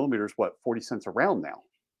 9mm is what, 40 cents a round now.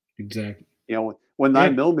 Exactly. When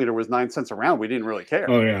 9mm was 9 cents a round, we didn't really care.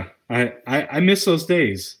 Oh yeah, I miss those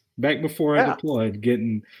days back before I deployed.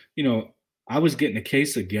 Getting, I was getting a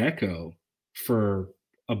case of Gecko for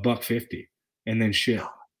 $1.50, and then shit.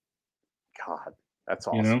 God, that's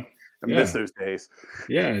awesome. I miss those days.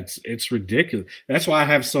 Yeah, it's ridiculous. That's why I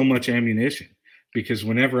have so much ammunition, because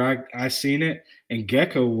whenever I seen it, and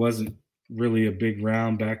Gecko wasn't really a big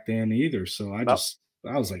round back then either. So I was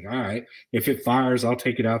like, all right, if it fires, I'll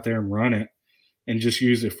take it out there and run it and just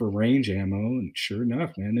use it for range ammo. And sure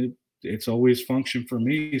enough, man, it's always functioned for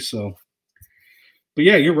me. So, but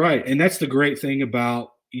yeah, you're right. And that's the great thing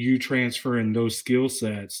about you transferring those skill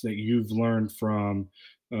sets that you've learned from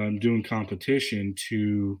doing competition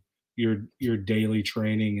to your daily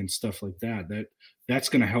training and stuff like that. That's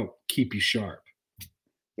going to help keep you sharp.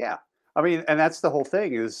 Yeah. I mean, and that's the whole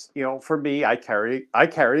thing is, for me, I carry a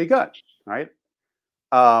gun, right?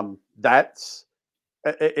 That's,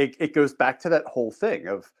 it goes back to that whole thing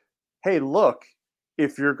of, hey, look,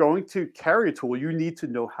 if you're going to carry a tool, you need to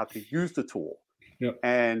know how to use the tool. Yep.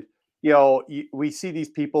 And we see these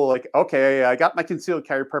people like, okay, I got my concealed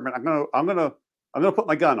carry permit. I'm gonna put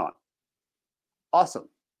my gun on. Awesome.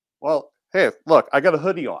 Well, hey, look, I got a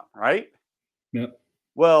hoodie on, right? Yep.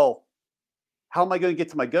 Well, how am I going to get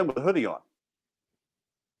to my gun with a hoodie on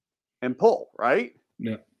and pull, right?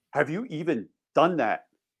 Yep. Have you even done that?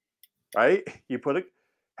 Right?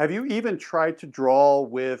 Have you even tried to draw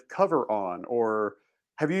with cover on, or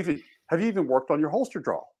have you even worked on your holster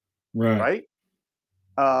draw? Right.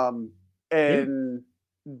 And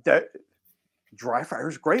that dry fire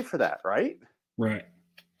is great for that, right? Right.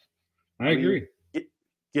 I agree.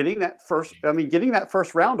 getting that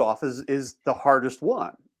first round off is the hardest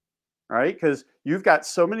one, right? Because you've got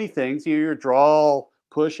so many things, your draw,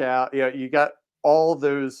 push out, you got all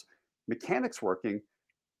those mechanics working.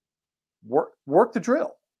 Work the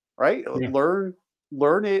drill, right? Yeah.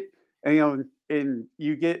 Learn it, and and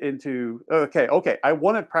you get into okay. I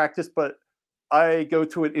want to practice, but I go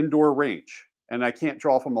to an indoor range and I can't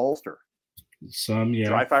draw from a holster.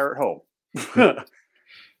 Dry fire at home.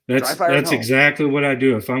 That's exactly what I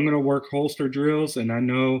do. If I'm going to work holster drills and I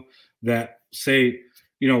know that, say,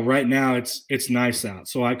 right now it's nice out,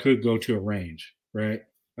 so I could go to a range, right?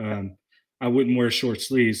 I wouldn't wear short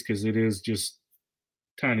sleeves because it is just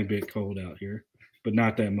tiny bit cold out here, but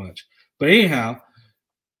not that much. But anyhow,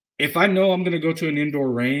 if I know I'm going to go to an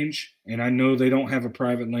indoor range and I know they don't have a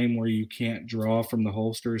private lane where you can't draw from the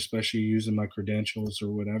holster, especially using my credentials or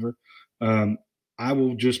whatever, I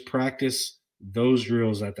will just practice those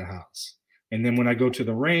drills at the house. And then when I go to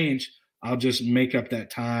the range, I'll just make up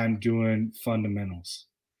that time doing fundamentals,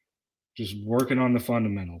 just working on the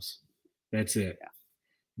fundamentals. That's it.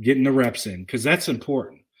 Getting the reps in, because that's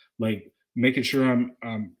important. Like making sure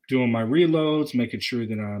I'm doing my reloads, making sure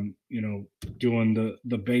that I'm, doing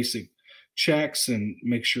the basic checks and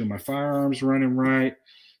make sure my firearm's running right.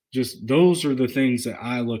 Just those are the things that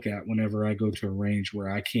I look at whenever I go to a range where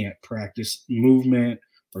I can't practice movement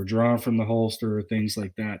or drawing from the holster or things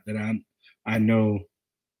like that I know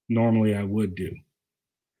normally I would do.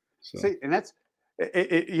 So. See, and that's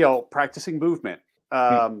practicing movement.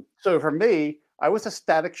 So for me, I was a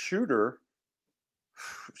static shooter.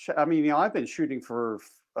 I mean, I've been shooting for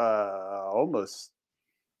almost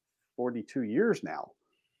 42 years now,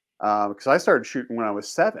 because I started shooting when I was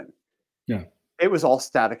 7. Yeah. It was all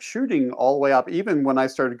static shooting all the way up. Even when I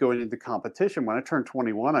started going into competition, when I turned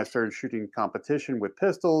 21, I started shooting competition with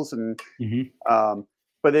pistols, and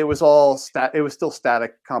but it was all it was still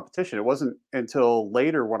static competition. It wasn't until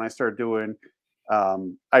later when I started doing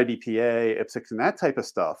IDPA, IPSC, and that type of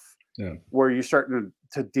stuff, where you're starting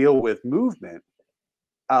to deal with movement.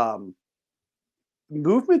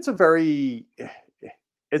 Movement's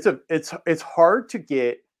it's hard to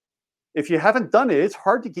get. If you haven't done it, it's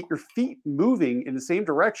hard to get your feet moving in the same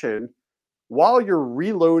direction while you're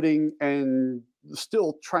reloading and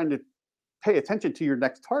still trying to pay attention to your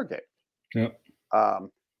next target. Yep. I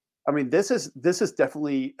mean, this is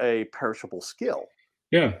definitely a perishable skill.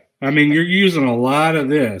 Yeah. I mean, you're using a lot of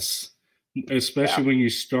this, especially when you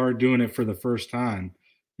start doing it for the first time.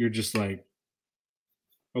 You're just like,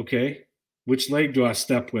 okay, which leg do I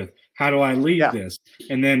step with? How do I lead this?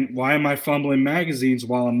 And then why am I fumbling magazines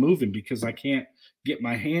while I'm moving? Because I can't get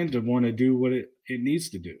my hand to want to do what it needs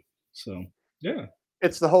to do. So, yeah.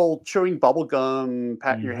 It's the whole chewing bubble gum,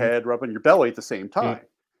 patting your head, rubbing your belly at the same time.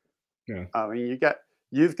 Yeah. I mean, you've got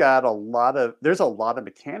there's a lot of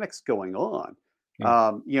mechanics going on.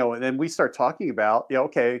 Yeah. And then we start talking about,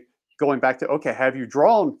 going back to, have you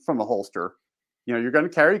drawn from a holster? You're going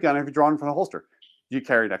to carry a gun. Have you drawn from a holster? Do you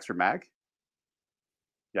carry an extra mag?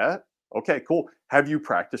 Yeah. Okay, cool. Have you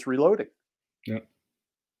practiced reloading? Yeah.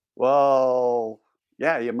 Well,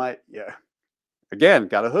 yeah, you might. Yeah. Again,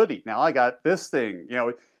 got a hoodie. Now I got this thing.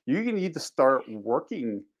 You need to start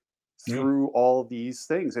working through all these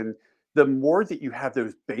things. And the more that you have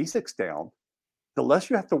those basics down, the less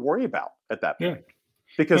you have to worry about at that point.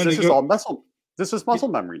 Because this is all muscle. This is muscle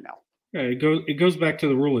memory now. Yeah, it goes back to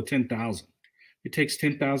the rule of 10,000. It takes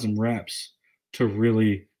 10,000 reps to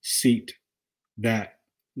really seat that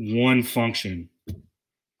one function.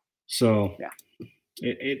 So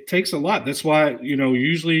it takes a lot. That's why,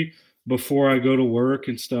 usually before I go to work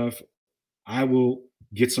and stuff, I will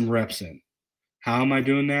get some reps in. How am I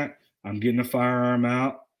doing that? I'm getting the firearm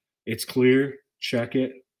out. It's clear. Check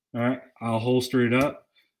it. All right. I'll holster it up.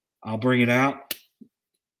 I'll bring it out.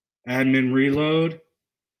 Admin reload.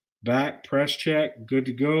 Back, press check, good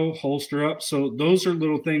to go, holster up. So those are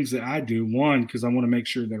little things that I do. One, because I want to make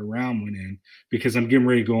sure that a round went in, because I'm getting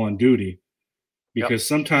ready to go on duty. Because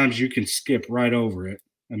sometimes you can skip right over it.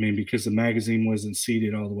 I mean, because the magazine wasn't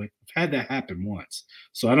seated all the way. I've had that happen once.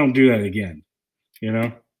 So I don't do that again,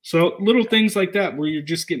 So little things like that where you're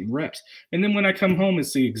just getting reps. And then when I come home,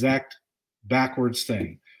 it's the exact backwards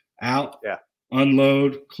thing. Out,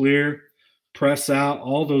 unload, clear, press out,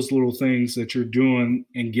 all those little things that you're doing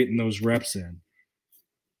and getting those reps in.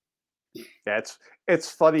 Yeah,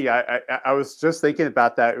 it's funny. I was just thinking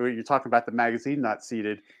about that when you're talking about the magazine not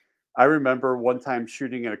seated. I remember one time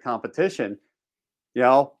shooting in a competition,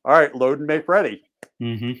 all right, load and make ready.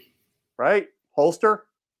 Right? Holster.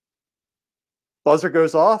 Buzzer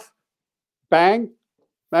goes off. Bang.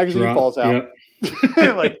 Magazine falls out.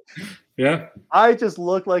 Yep. Like, Yeah. I just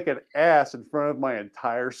looked like an ass in front of my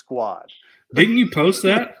entire squad. Didn't you post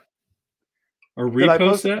that or Did I repost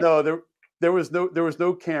post it? that? No, there was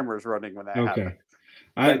no cameras running when that Okay. happened.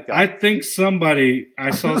 I Thank God. think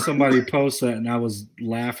I saw somebody post that and I was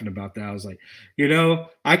laughing about that. I was like,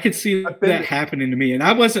 I could see I've been that happening to me. And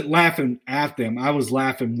I wasn't laughing at them. I was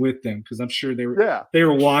laughing with them because I'm sure Yeah. they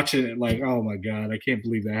were watching it like, oh my God, I can't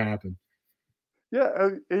believe that happened. Yeah.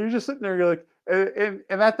 And you're just sitting there, you're like, and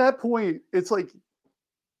at that point, it's like,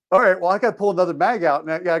 all right, well, I got to pull another mag out,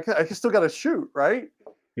 and I still got to shoot, right?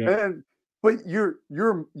 Yeah. But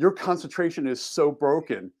your concentration is so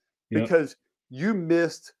broken Yep. because you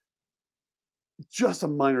missed just a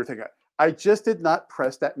minor thing. I just did not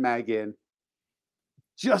press that mag in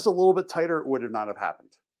just a little bit tighter. It would have not have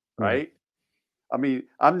happened, right? I mean,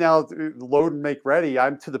 I'm now load and make ready.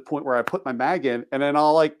 I'm to the point where I put my mag in, and then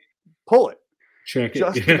I'll like pull it Check it.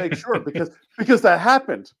 just to make sure because that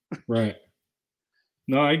happened. Right.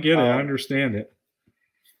 No, I get it. I understand it.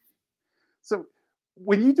 So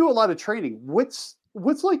when you do a lot of training, what's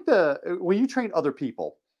like when you train other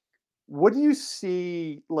people, what do you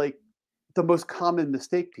see like the most common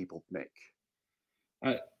mistake people make?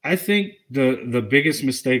 I think the biggest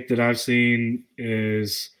mistake that I've seen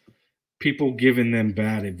is people giving them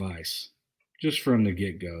bad advice just from the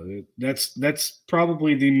get-go. That's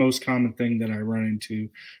probably the most common thing that I run into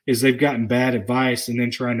is they've gotten bad advice and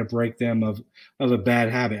then trying to break them of a bad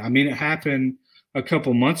habit. I mean, it happened a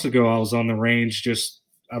couple months ago. I was on the range,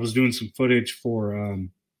 I was doing some footage for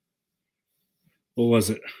what was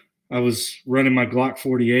it? I was running my Glock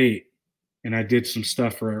 48 and I did some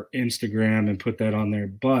stuff for Instagram and put that on there.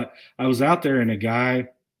 But I was out there and a guy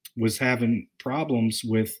was having problems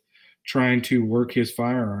with trying to work his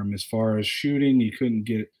firearm as far as shooting. He couldn't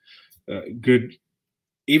get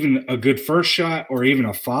even a good first shot or even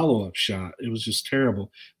a follow-up shot. It was just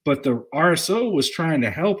terrible. But the RSO was trying to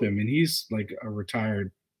help him, and he's like a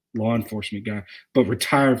retired law enforcement guy, but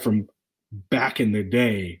retired from back in the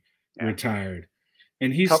day, retired.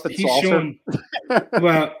 And he's showing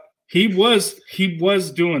well, he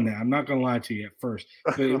was doing that. I'm not gonna lie to you at first,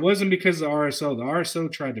 but it wasn't because of the RSO. The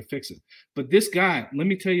RSO tried to fix it. But this guy, let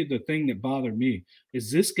me tell you, the thing that bothered me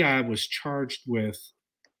is this guy was charged with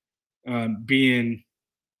being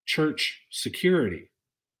church security.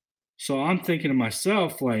 So I'm thinking to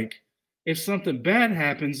myself, like, if something bad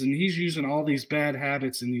happens and he's using all these bad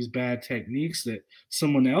habits and these bad techniques that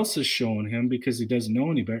someone else is showing him because he doesn't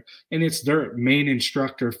know any better, and it's their main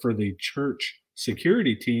instructor for the church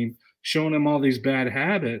security team showing him all these bad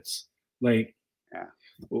habits, like,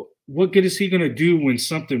 what good is he going to do when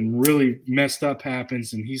something really messed up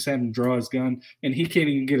happens and he's having to draw his gun and he can't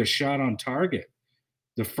even get a shot on target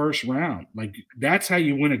the first round? Like, that's how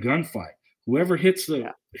you win a gunfight. Whoever hits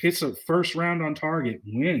a first round on target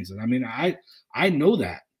wins. And I mean, I know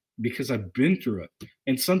that because I've been through it.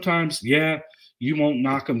 And sometimes, you won't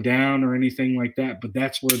knock them down or anything like that, but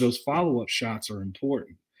that's where those follow-up shots are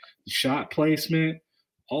important. The shot placement,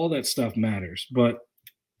 all that stuff matters. But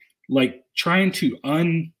like trying to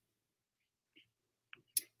I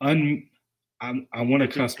want to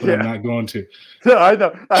cuss, but I'm not going to. I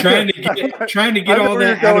know. Trying to get all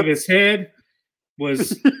that out of his head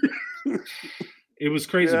was it was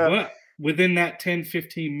crazy. Yeah. But within that 10,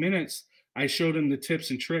 15 minutes, I showed him the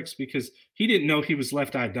tips and tricks because he didn't know he was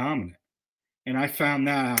left eye dominant. And I found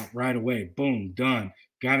that out right away. Boom, done.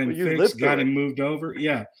 Got him fixed, got him moved over.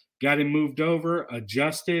 Yeah, got him moved over,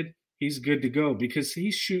 adjusted. He's good to go because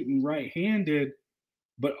he's shooting right-handed,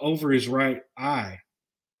 but over his right eye.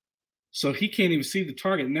 So he can't even see the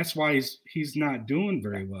target, and that's why he's not doing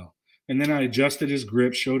very well. And then I adjusted his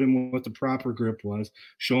grip, showed him what the proper grip was,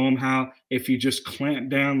 show him how if you just clamp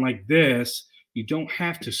down like this, you don't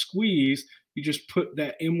have to squeeze. You just put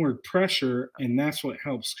that inward pressure, and that's what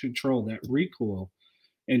helps control that recoil.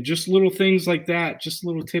 And just little things like that, just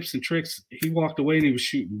little tips and tricks. He walked away and he was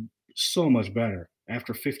shooting so much better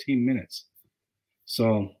after 15 minutes.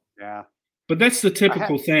 So, but that's the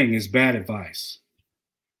typical thing is bad advice.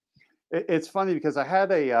 It's funny because I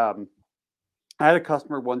had a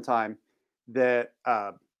customer one time that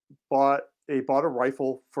bought a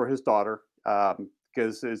rifle for his daughter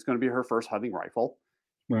because it's going to be her first hunting rifle.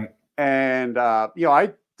 Right. And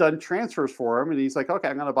I'd done transfers for him, and he's like, "Okay,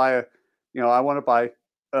 I'm going to buy I want to buy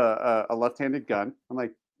a left-handed gun." I'm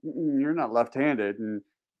like, "You're not left-handed," and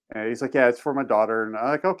he's like, "Yeah, it's for my daughter." And I'm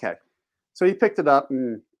like, "Okay." So he picked it up,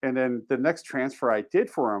 and then the next transfer I did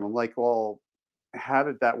for him, I'm like, "Well, how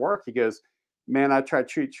did that work?" He goes, "Man, I tried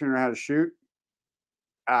teaching her how to shoot.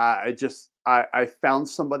 I found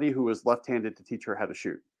somebody who was left-handed to teach her how to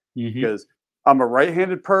shoot because I'm a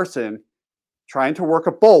right-handed person trying to work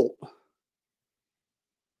a bolt.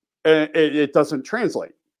 and it doesn't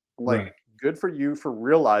translate. I'm like, Right. good for you for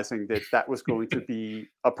realizing that that was going to be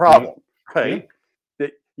a Yep. problem, Yeah. right?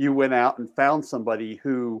 That you went out and found somebody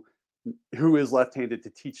who is left-handed to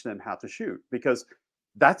teach them how to shoot, because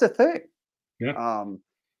that's a thing. Yeah.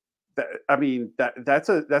 I mean, that's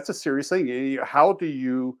a serious thing. How do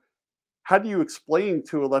you explain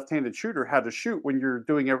to a left-handed shooter how to shoot when you're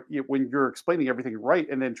when you're explaining everything right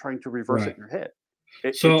and then trying to reverse it Right. in your head?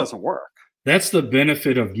 It So doesn't work. that's the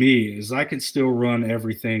benefit of me is I can still run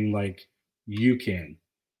everything like you can.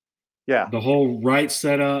 Yeah, The whole right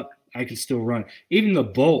setup, I can still run. Even the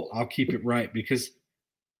bolt, I'll keep it right because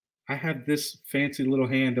I have this fancy little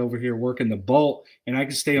hand over here working the bolt, and I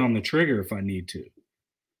can stay on the trigger if I need to. yeah,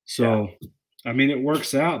 So, I mean, it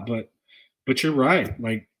works out, but you're right.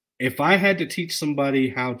 Like if I had to teach somebody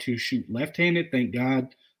how to shoot left-handed, thank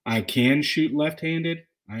God I can shoot left-handed.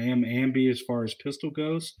 I am ambi as far as pistol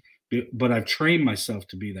goes, but I've trained myself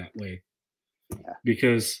to be that way yeah.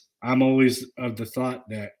 because I'm always of the thought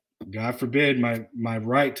that God forbid my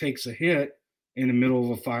right takes a hit in the middle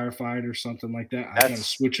of a firefight or something like that. I got to That's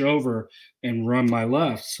switch over and run my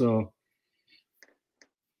left. So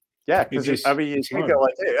yeah, it because I just mean, you it's can't go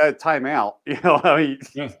hard. like, hey, time out. I mean,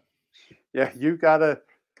 Yeah. yeah, you gotta.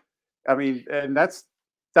 I mean, and that's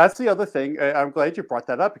the other thing. I'm glad you brought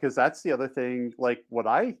that up, because that's the other thing. Like what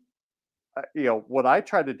I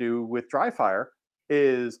try to do with dry fire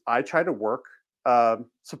is I try to work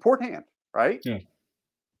support hand, right? Yeah.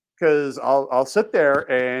 Because I'll sit there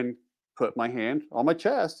and put my hand on my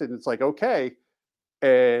chest, and it's like, okay,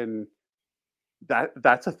 and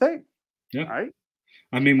that's a thing, Yeah. right?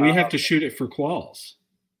 I mean, we Uh, have to shoot it for quals.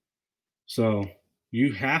 So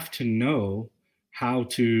you have to know how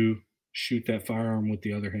to shoot that firearm with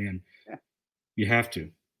the other hand. yeah, You have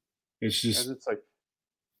to. It's and just it's like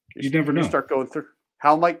you never you know. start going through,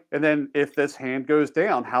 how am I, and then if this hand goes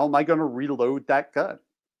down, how am I going to reload that gun?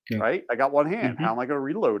 Yeah. Right? I got one hand. How Hmm. am I going to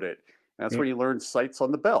reload it? And that's Yep. when you learn sights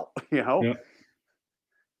on the belt. Yep.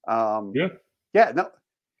 Um, Yeah. yeah, no,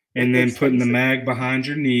 And then it's putting the things that, mag behind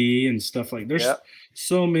your knee and stuff like yeah, there's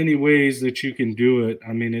so many ways that you can do it.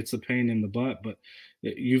 I mean, it's a pain in the butt, but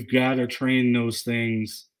you've got to train those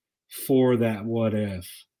things for that what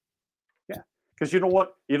if. yeah, because you don't want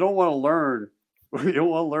to learn, you don't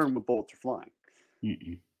want to learn when bullets are flying.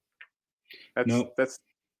 Mm-mm. That's No.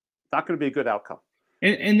 not going to be a good outcome.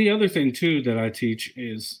 And the other thing too that I teach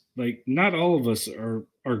is like not all of us are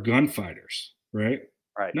gunfighters, right?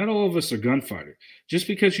 Right. Not all of us are gunfighters. Just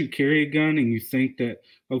because you carry a gun and you think that,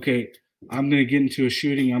 okay, I'm going to get into a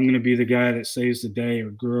shooting, I'm going to be the guy that saves the day or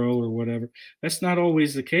girl or whatever. That's not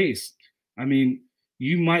always the case. I mean,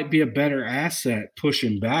 you might be a better asset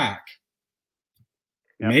pushing back.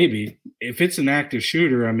 Yep. Maybe if it's an active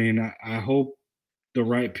shooter, I mean, I hope the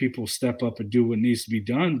right people step up and do what needs to be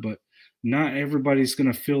done, but not everybody's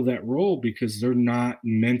going to fill that role because they're not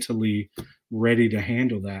mentally ready to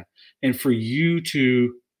handle that. And for you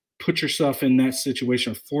to put yourself in that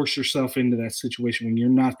situation or force yourself into that situation when you're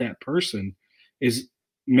not that person is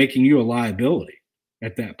making you a liability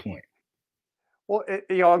at that point. Well,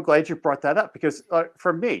 I'm glad you brought that up, because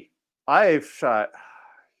for me, I've shot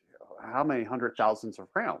how many hundred thousands of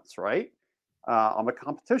rounds, right? I'm a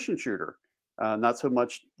competition shooter. Not so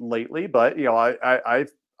much lately, but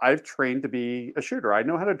I've trained to be a shooter. I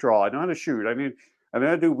know how to draw. I know how to shoot. I know how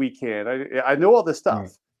to do weekend. I know all this Right.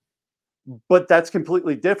 stuff. But that's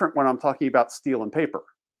completely different when I'm talking about steel and paper,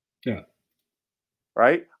 Yeah.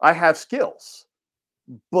 right? I have skills,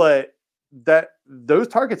 but that those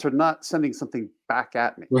targets are not sending something back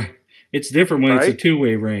at me, Right. It's different when it's a right?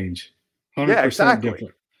 two-way range. Yeah, 100% exactly.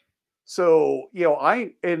 different. So,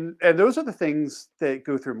 I and those are the things that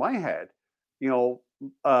go through my head. You know,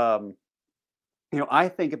 um, I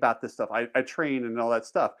think about this stuff. I train and all that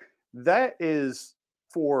stuff. That is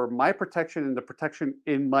for my protection and the protection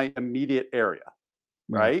in my immediate area,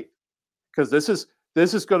 Right. right? Because this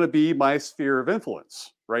is going to be my sphere of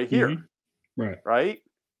influence right here, Hmm. Right. right?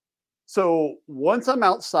 So once I'm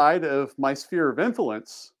outside of my sphere of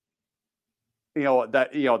influence,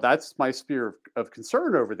 that's my sphere of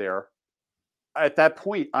concern over there. At that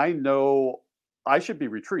point, I know I should be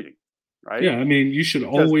retreating, Yeah. right? I mean, you should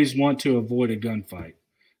Because always want to avoid a gunfight.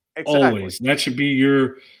 exactly, Always. That should be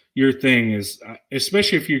your thing is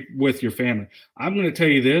especially if you're with your family. I'm going to tell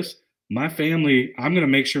you this, my family, I'm going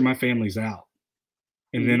to make sure my family's out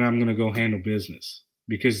and hmm, then I'm going to go handle business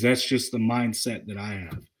because that's just the mindset that I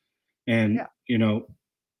have. And yeah,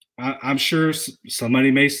 I'm sure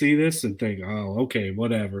somebody may see this and think, "Oh, okay,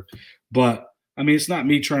 whatever." But I mean, it's not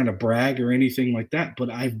me trying to brag or anything like that, but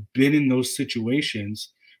I've been in those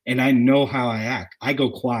situations and I know how I act. I go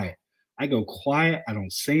quiet. I go quiet. I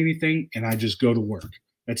don't say anything, and I just go to work.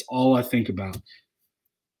 That's all I think about.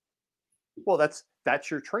 Well, that's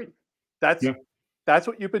your training. That's Yeah. that's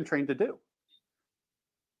what you've been trained to do.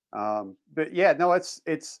 But yeah, no, it's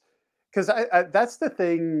because that's the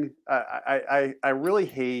thing I really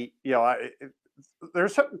hate.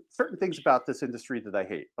 There's certain things about this industry that I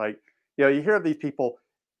hate. Like, you hear of these people,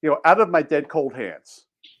 out of my dead cold hands,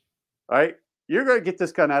 right? You're going to get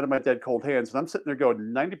this gun out of my dead cold hands, and I'm sitting there going,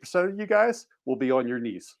 90% of you guys will be on your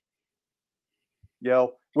knees,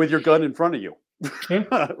 with your gun in front of you,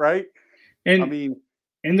 Yeah. right? And I mean,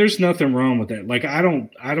 and there's nothing wrong with that. Like I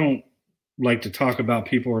don't like to talk about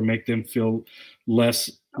people or make them feel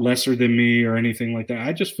lesser than me or anything like that.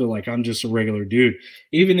 I just feel like I'm just a regular dude.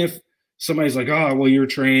 Even if somebody's like, "Oh, well, you're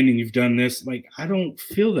trained and you've done this," like I don't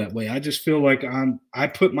feel that way. I just feel like I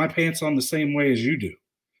put my pants on the same way as you do,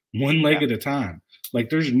 one leg yeah, at a time. Like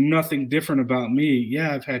there's nothing different about me.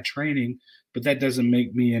 Yeah, I've had training, but that doesn't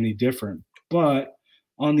make me any different. But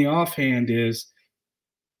on the offhand is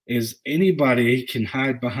anybody can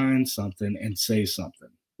hide behind something and say something,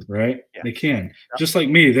 right? They yes, can. Just like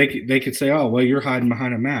me, they could say, "Oh, well, you're hiding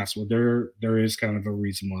behind a mask." Well, there is kind of a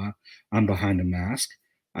reason why I'm behind a mask.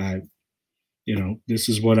 I, this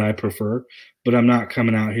is what I prefer, but I'm not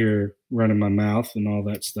coming out here running my mouth and all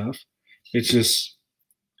that stuff. It's just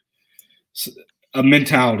a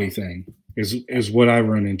mentality thing is what I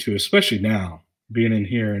run into, especially now being in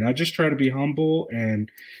here. And I just try to be humble and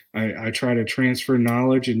I try to transfer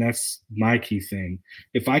knowledge, and that's my key thing.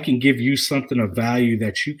 If I can give you something of value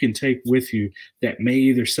that you can take with you that may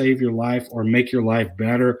either save your life or make your life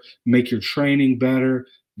better, make your training better,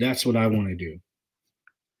 that's what I want to do.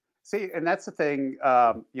 See, and that's the thing.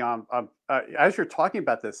 As you're talking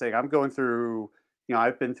about this thing, I'm going through.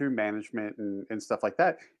 I've been through management and stuff like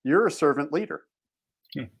that. You're a servant leader.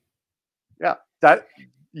 Yeah. Yeah, that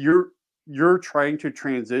you're trying to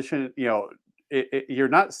transition. You're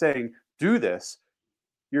not saying do this.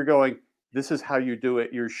 You're going. This is how you do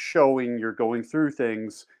it. You're showing. You're going through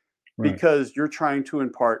things Right. because you're trying to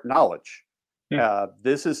impart knowledge. Yeah.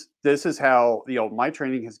 This is how my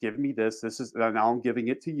training has given me this. This is now I'm giving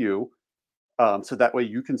it to you, so that way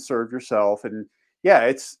you can serve yourself. And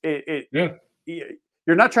yeah, Yeah.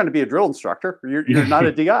 you're not trying to be a drill instructor. You're not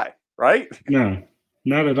a DI, right? No,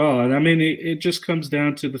 not at all. And I mean, it just comes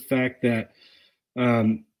down to the fact that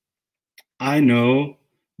I know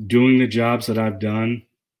doing the jobs that I've done,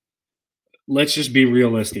 let's just be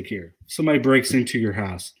realistic here. Somebody breaks into your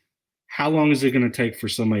house. How long is it going to take for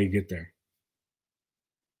somebody to get there?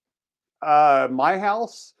 My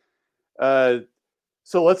house. Uh,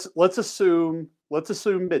 so let's assume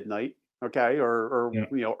midnight, okay, or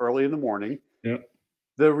Yeah. early in the morning. Yep.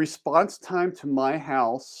 The response time to my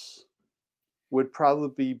house would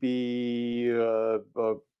probably be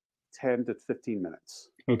 10 to 15 minutes.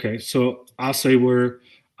 Okay. So I'll say where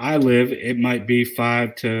I live, it might be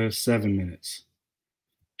 5 to 7 minutes,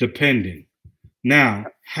 depending. Now,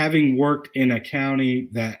 having worked in a county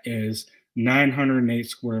that is 908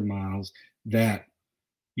 square miles, that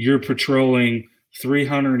you're patrolling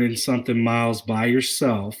 300 and something miles by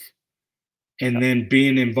yourself, and then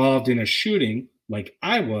being involved in a shooting like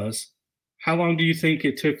I was, how long do you think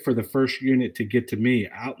it took for the first unit to get to me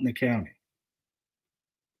out in the county?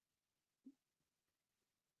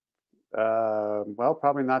 Well,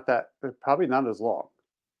 probably not that. Probably not as long.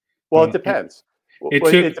 Well, it Well, depends. it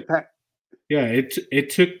Well, took it depends. yeah, it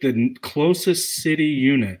took the closest city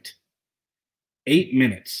unit 8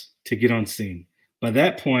 minutes to get on scene. By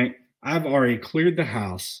that point, I've already cleared the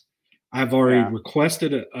house. I've already Yeah,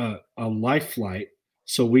 requested a life flight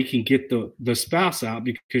so we can get the spouse out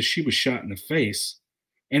because she was shot in the face.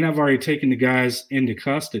 And I've already taken the guys into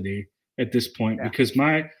custody at this point yeah. because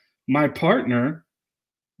my partner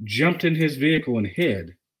jumped in his vehicle and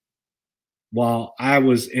hid while I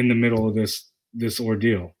was in the middle of this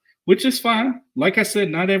ordeal, which is fine. Like I said,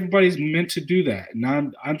 not everybody's meant to do that. And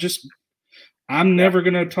I'm Yeah. never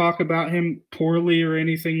gonna talk about him poorly or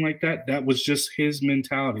anything like that. That was just his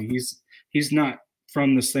mentality. He's not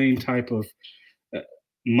from the same type of uh,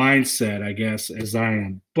 mindset, I guess, as I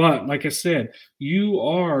am. But like I said, you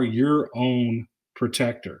are your own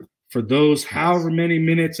protector. For those Yes. however many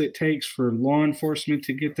minutes it takes for law enforcement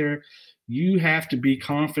to get there, you have to be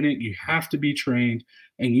confident, you have to be trained,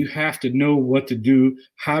 and you have to know what to do,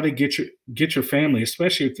 how to get your family,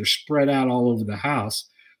 especially if they're spread out all over the house.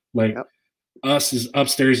 Like Yep. us is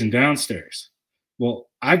upstairs and downstairs. Well,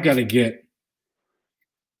 I've got to get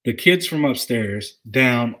the kids from upstairs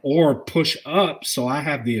down or push up so I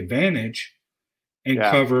have the advantage and Yeah.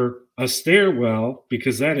 cover a stairwell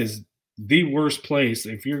because that is the worst place.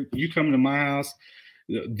 If you come to my house,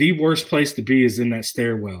 the worst place to be is in that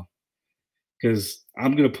stairwell, because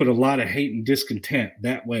I'm going to put a lot of hate and discontent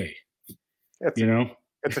that way. It's You know,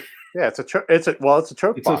 it's a yeah, it's a it's a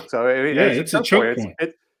choke it's a box. So I mean, yeah, it's it's a a choke choke point. point.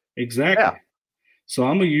 It Exactly. yeah So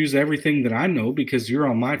I'm gonna use everything that I know because you're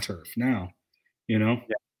on my turf now. You know. yeah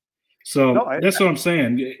no So I that's what I'm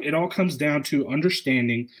saying. It all comes down to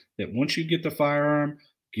understanding that once you get the firearm,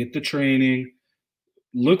 get the training,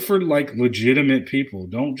 look for like legitimate people.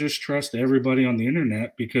 Don't just trust everybody on the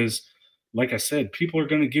internet because, like I said, people are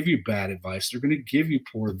going to give you bad advice. They're going to give you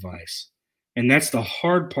poor advice. And that's the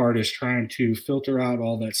hard part, is trying to filter out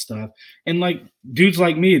all that stuff. And like dudes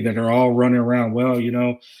like me that are all running around, well,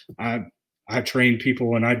 I I train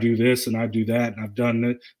people and I do this and I do that and I've done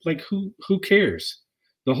that. Like who cares?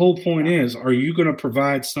 The whole point yeah is, are you going to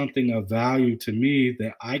provide something of value to me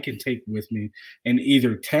that I can take with me and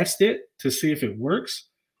either test it to see if it works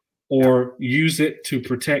yeah or use it to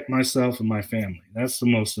protect myself and my family? That's the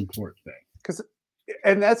most important thing. because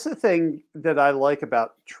and that's the thing that I like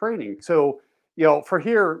about training. So for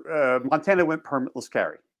here, Montana went permitless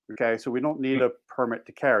carry. Okay, so we don't need Yep. a permit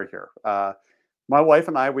to carry here. My wife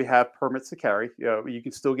and I, we have permits to carry. You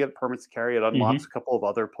can still get permits to carry. It unlocks Hmm. a couple of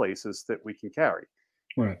other places that we can carry.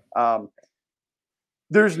 Right. Um,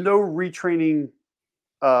 there's no retraining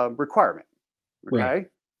requirement. Right. Okay.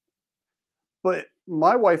 But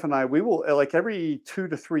my wife and I, we will like every 2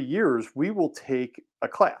 to 3 years, we will take a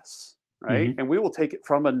class, right? Hmm. And we will take it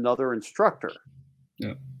from another instructor.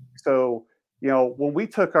 Yeah. So, when we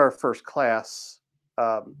took our first class,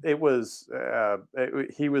 he was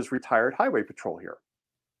retired highway patrol here.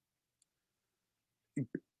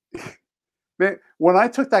 Man, when I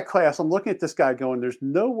took that class, I'm looking at this guy going, "There's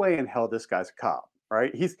no way in hell this guy's a cop,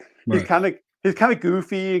 right?" He's Right. kind of he's kind of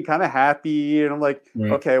goofy and kind of happy, and I'm like,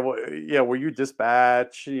 Right. "Okay, well, yeah, were you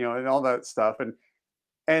dispatch, and all that stuff."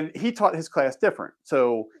 And he taught his class different,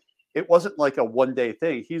 so it wasn't like a 1 day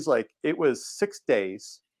thing. He's like, it was 6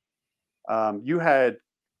 days. You had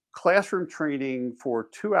classroom training for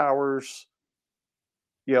 2 hours,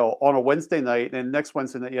 on a Wednesday night, and next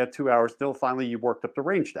Wednesday night you had 2 hours. Till finally you worked up the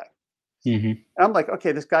range day. Hmm. And I'm like,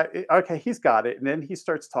 okay, this guy, okay, he's got it. And then he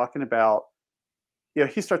starts talking about,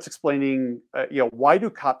 he starts explaining, why do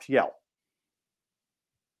cops yell?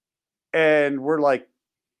 And they're like,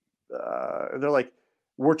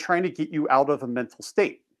 we're trying to get you out of a mental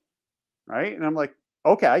state, right? And I'm like,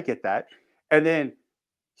 okay, I get that. And then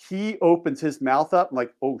he opens his mouth up. I'm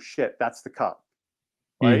like, oh shit, that's the cop,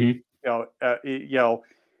 right? Hmm.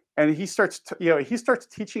 And he starts, he starts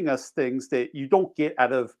teaching us things that you don't get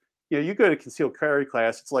out of, you go to concealed carry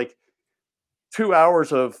class. It's like 2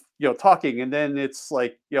 hours of talking, and then it's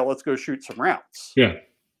like, let's go shoot some rounds. Yeah.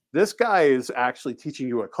 This guy is actually teaching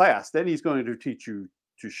you a class. Then he's going to teach you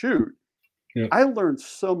to shoot. Yep. I learned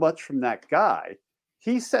so much from that guy.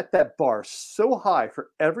 He set that bar so high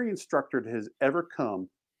for every instructor that has ever come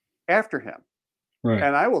after him. Right.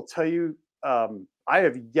 And I will tell you, I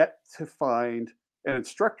have yet to find an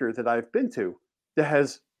instructor that I've been to that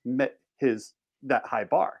has met that high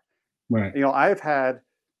bar. Right. I had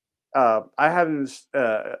an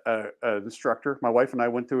instructor. My wife and I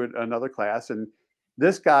went through another class, and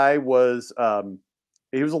this guy was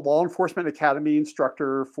he was a law enforcement academy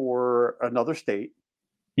instructor for another state.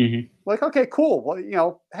 Hmm. Like, okay, cool.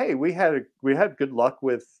 Well, hey, we had good luck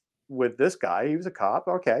with this guy. He was a cop.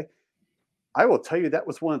 Okay, I will tell you that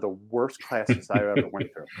was one of the worst classes I ever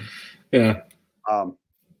went through. Yeah.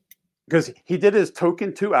 Because he did his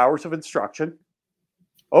token 2 hours of instruction.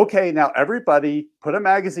 Okay, now everybody put a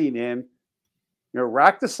magazine in,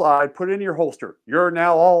 rack the slide, put it in your holster. You're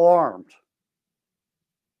now all armed.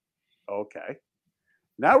 Okay.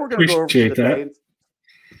 Now we're going to go over to Appreciate the bay. that.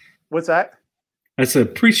 What's that? I said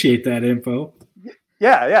appreciate that info.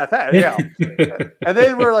 Yeah. And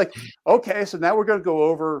then we're like, okay, so now we're going to go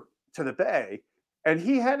over to the bay. And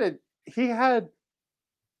he had,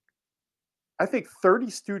 I think, 30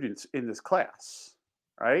 students in this class,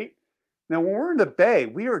 right? Now, when we're in the bay,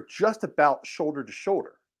 we are just about shoulder to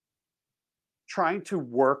shoulder, trying to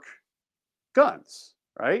work guns,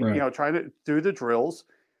 right? Right. Trying to do the drills.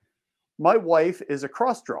 My wife is a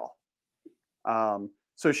cross draw.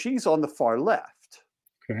 So she's on the far left.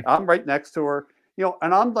 Okay. I'm right next to her,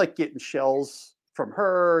 and I'm like getting shells from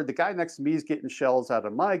her. The guy next to me is getting shells out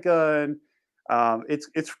of my gun.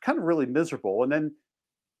 It's kind of really miserable. And then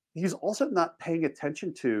he's also not paying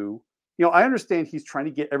attention to, I understand he's trying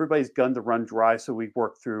to get everybody's gun to run dry so we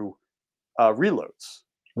work through reloads.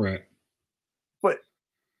 Right. But,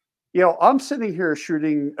 I'm sitting here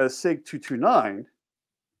shooting a SIG 229.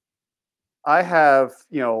 I have,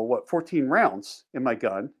 14 rounds in my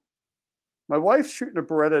gun. My wife's shooting a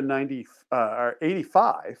Beretta 90 or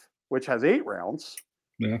 85, which has 8 rounds.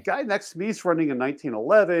 Yeah. Guy next to me is running a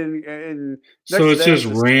 1911, and So it's just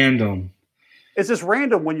random. It's just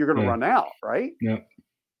random when you're going to run out, right? Yeah.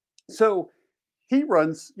 So he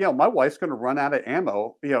runs. My wife's going to run out of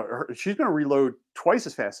ammo. She's going to reload twice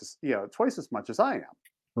as fast as twice as much as I am.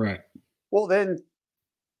 Right. Well, then,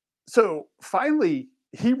 so finally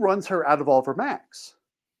he runs her out of all of her mags,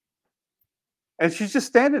 and she's just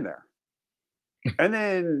standing there. And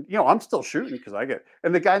then, I'm still shooting because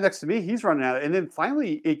and the guy next to me, he's running out. And then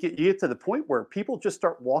finally, you get to the point where people just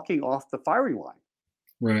start walking off the firing line,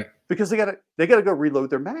 right? Because they gotta go reload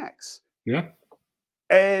their mags. Yeah.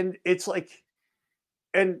 And it's like,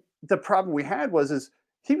 and the problem we had is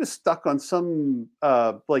he was stuck on some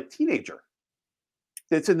like teenager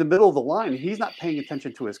that's in the middle of the line. And he's not paying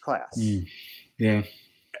attention to his class. Yeah.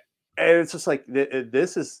 And it's just like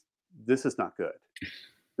this is not good.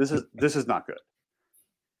 This is not good.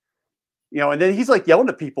 And then he's like yelling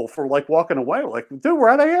at people for like walking away. Like, dude, we're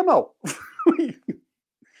out of ammo.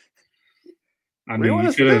 I mean,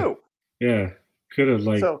 you could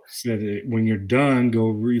have said it, when you're done,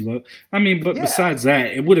 go reload. I mean, but besides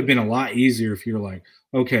that, it would have been a lot easier if you're like,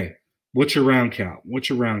 okay, what's your round count? What's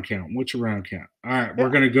your round count? What's your round count? All right,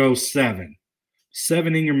 we're gonna go 7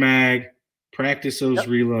 in your mag, practice those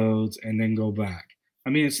reloads, and then go back. I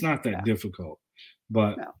mean, it's not that difficult.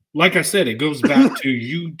 But like I said, it goes back to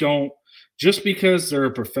you don't, just because they're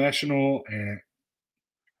a professional, and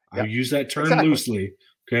I use that term loosely,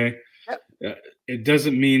 okay? It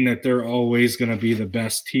doesn't mean that they're always going to be the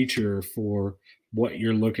best teacher for what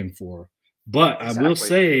you're looking for. But I will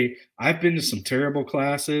say, I've been to some terrible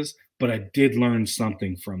classes, but I did learn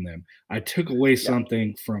something from them. I took away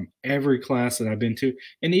something from every class that I've been to,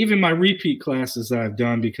 and even my repeat classes that I've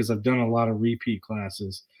done, because I've done a lot of repeat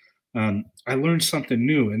classes. I learned something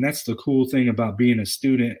new, and that's the cool thing about being a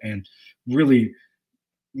student and really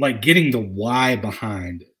like getting the why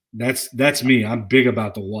behind it. That's me. I'm big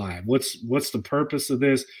about the why. What's the purpose of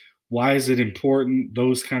this? Why is it important?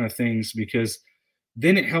 Those kind of things, because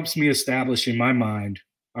then it helps me establish in my mind,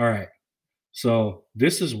 all right, so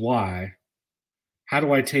this is why. How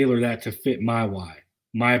do I tailor that to fit my why,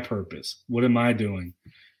 my purpose? What am I doing?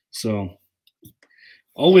 So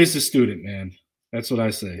always a student, man. That's what I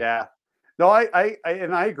say. Yeah. No, I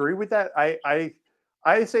agree with that.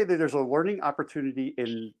 I say that there's a learning opportunity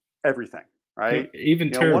in everything, right?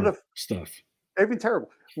 Even terrible stuff. Even terrible.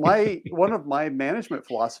 One of my management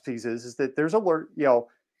philosophies is that there's we're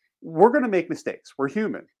going to make mistakes. We're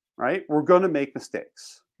human, right? We're going to make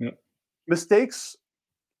mistakes. Yep. Mistakes,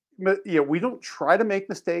 we don't try to make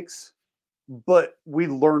mistakes, but we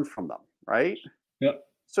learn from them, right? Yep.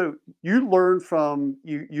 So you learn from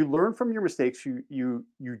your mistakes. You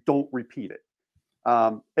don't repeat it.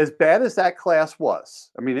 As bad as that class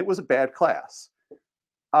was, I mean, it was a bad class.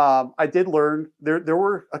 I did learn there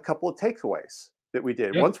were a couple of takeaways that we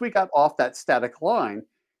did. Once we got off that static line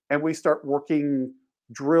and we start working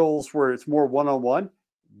drills where it's more one-on-one,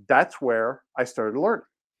 that's where I started learning,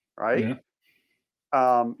 right?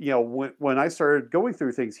 Yeah. When I started going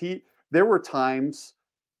through things, there were times,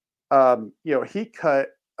 he cut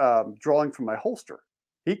drawing from my holster.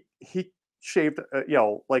 He shaved,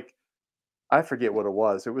 like, I forget what it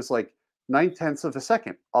was. It was like 9/10 of a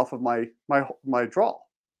second off of my draw.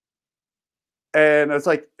 And it's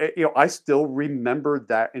like, I still remembered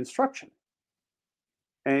that instruction.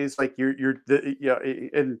 And it's like,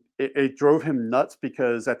 and it drove him nuts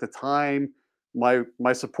because at the time,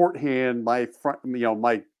 my support hand, my front,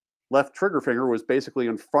 my left trigger finger was basically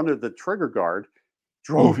in front of the trigger guard,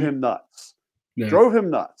 drove him nuts. Yeah. Drove him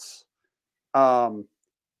nuts.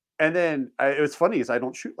 And then it was funny is I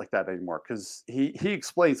don't shoot like that anymore because he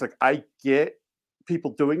explains, like, I get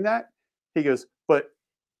people doing that. He goes, but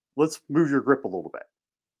let's move your grip a little bit.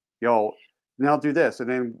 Now do this. And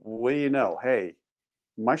then what do you know? Hey,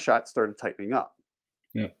 my shot started tightening up.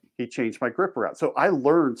 Yeah. He changed my grip around. So I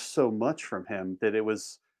learned so much from him that it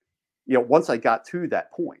was, once I got to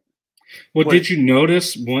that point. Well, did you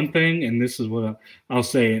notice one thing? And this is what I'll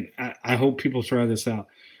say, and I hope people try this out.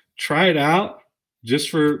 Try it out just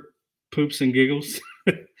for poops and giggles.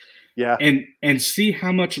 Yeah. And see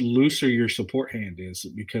how much looser your support hand is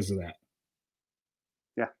because of that.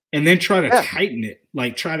 Yeah. And then try to tighten it.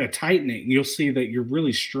 Like, try to tighten it, and you'll see that you're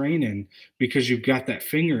really straining because you've got that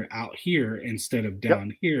finger out here instead of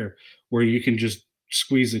down here, where you can just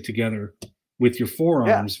squeeze it together with your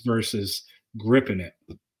forearms versus gripping it.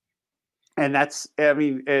 And that's, I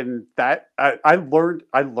mean, and that I learned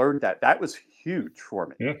that was huge for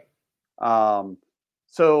me. Yeah.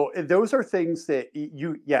 So those are things that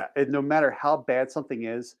and no matter how bad something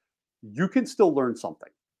is, you can still learn something.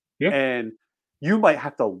 Yeah. And you might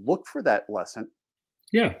have to look for that lesson,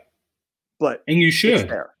 Yeah. but And you it's should.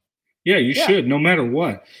 there. Yeah, you Yeah. should, no matter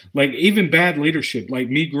what. Like even bad leadership, like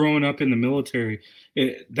me growing up in the military,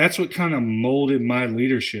 that's what kind of molded my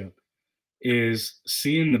leadership is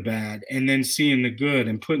seeing the bad and then seeing the good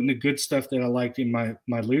and putting the good stuff that I liked in my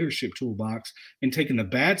leadership toolbox and taking the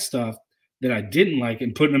bad stuff that I didn't like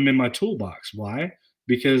and putting them in my toolbox. Why?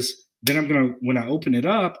 Because then I'm gonna when I open it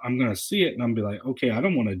up, I'm gonna see it and I'm gonna be like, okay, I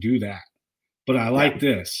don't want to do that, but I Yeah. like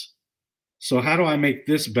this. So how do I make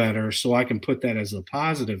this better so I can put that as a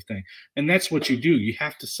positive thing? And that's what you do. You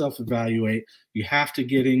have to self-evaluate. You have to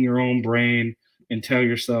get in your own brain and tell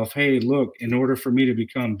yourself, hey, look, in order for me to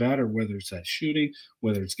become better, whether it's at shooting,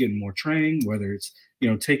 whether it's getting more training, whether it's,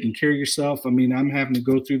 taking care of yourself. I mean, I'm having to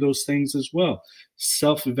go through those things as well.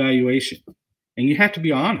 Self-evaluation. And you have to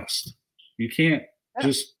be honest. You can't Yeah.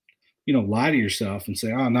 just, lie to yourself and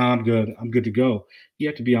say, oh, no, I'm good. I'm good to go. You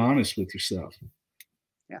have to be honest with yourself.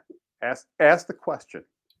 Yeah. Ask the question.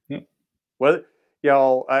 Yep. Well,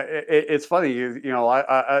 it's funny.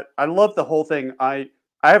 I love the whole thing. I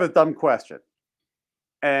have a dumb question,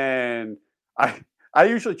 and I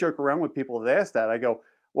usually joke around with people that ask that. I go,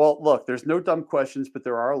 well, look, there's no dumb questions, but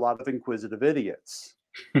there are a lot of inquisitive idiots.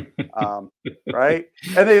 Right?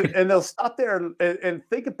 And they'll stop there and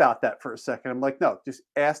think about that for a second. I'm like, no, just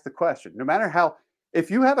ask the question. No matter how, if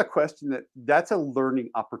you have a question that's a learning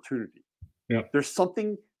opportunity. Yeah. There's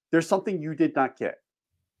something you did not get.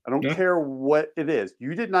 I don't Yeah. care what it is.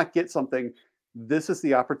 You did not get something. This is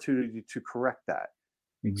the opportunity to correct that.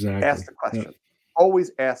 Exactly. Ask the question. Yep.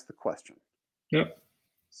 Always ask the question. Yep.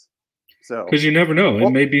 So, because you never know. Well-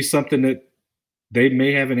 it may be something that they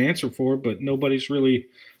may have an answer for, but nobody's really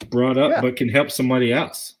brought up, Yeah. but can help somebody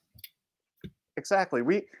else. exactly.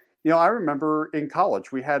 I remember in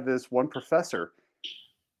college, we had this one professor.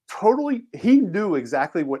 Totally, he knew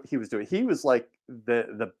exactly what he was doing. He was like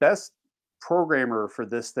the best programmer for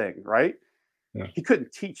this thing, right? Yeah. He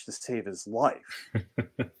couldn't teach to save his life.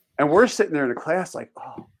 And we're sitting there in a class like,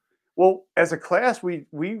 oh, well, as a class,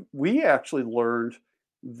 we actually learned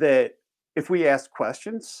that if we asked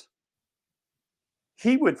questions,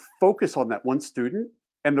 he would focus on that one student,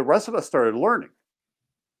 and the rest of us started learning.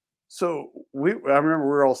 So I remember we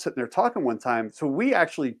were all sitting there talking one time. So we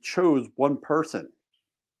actually chose one person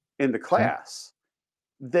in the class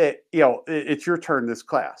that, it's your turn this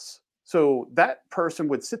class. So that person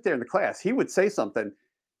would sit there in the class. He would say something,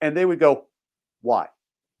 and they would go, "Why?"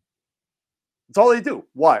 That's all they do.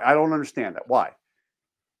 Why? I don't understand that. Why?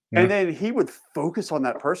 Yeah. And then he would focus on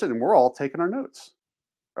that person, and we're all taking our notes.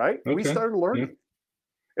 Right? We Okay. started learning.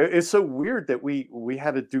 It's so weird that we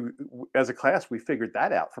had to do as a class. We figured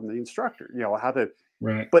that out from the instructor. How to.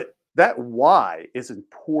 Right. But that why is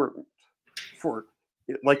important for,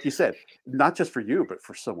 like you said, not just for you, but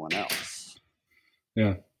for someone else.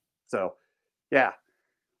 Yeah. So, yeah.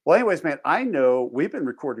 Well, anyways, man, I know we've been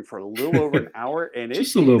recording for a little over an hour, and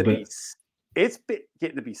Just a little bit. It's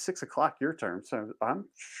getting to be 6:00 your turn, so I'm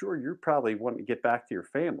sure you're probably wanting to get back to your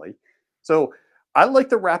family. So I like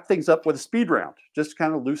to wrap things up with a speed round, just to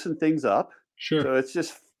kind of loosen things up. Sure. So it's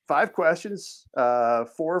just 5 questions.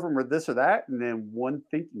 4 of them are this or that, and then 1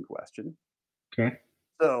 thinking question. Okay.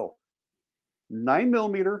 So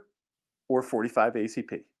 9mm or 45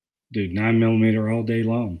 ACP? Dude, 9mm all day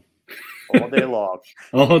long. All day long.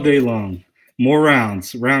 All day long. More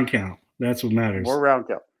rounds, round count. That's what matters. More round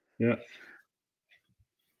count. Yeah.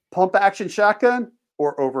 Pump action shotgun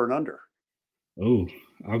or over and under? Oh,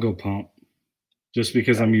 I'll go pump. Just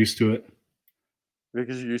because I'm used to it.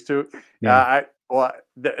 Because you're used to it. Yeah.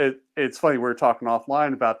 It's funny. We were talking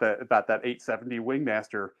offline about that 870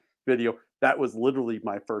 Wingmaster video. That was literally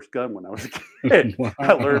my first gun when I was a kid. Wow.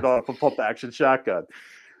 I learned off a pump action shotgun.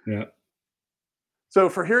 Yeah. So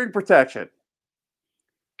for hearing protection,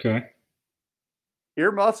 Okay.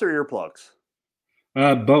 earmuffs or earplugs?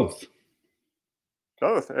 Both.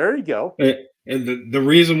 Both. There you go. And the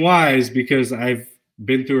reason why is because I've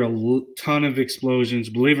been through a ton of explosions.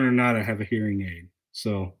 Believe it or not, I have a hearing aid.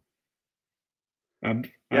 So I'm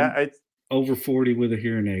over 40 with a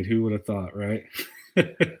hearing aid. Who would have thought, right?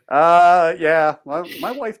 Yeah.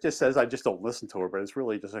 My wife just says I just don't listen to her, but it's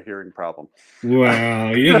really just a hearing problem.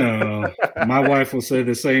 Well, my wife will say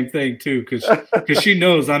the same thing too, because she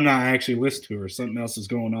knows I'm not actually listening to her. Something else is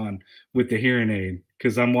going on with the hearing aid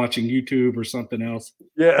because I'm watching YouTube or something else.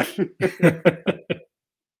 Yeah.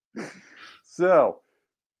 So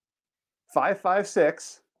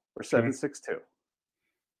 5.56 or 7.62?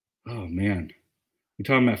 Oh man, you're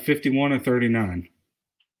talking about 51 or 39?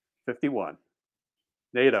 51.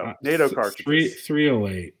 NATO cartridges.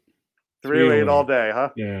 308. 308 all day, huh?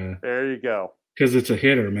 Yeah. There you go. Because it's a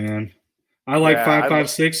hitter, man. I like Yeah,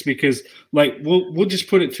 5.56 because, like, we'll just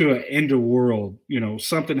put it to an end of world.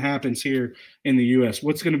 Something happens here in the U.S.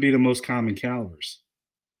 What's going to be the most common calibers?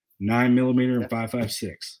 9mm and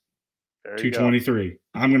 5.56, there you go. 223.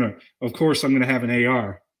 Of course, I'm gonna have an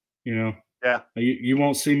AR. Yeah. You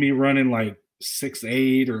won't see me running like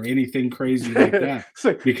 6.8 or anything crazy like that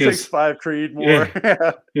because 6.5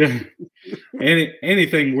 Creedmoor. Yeah.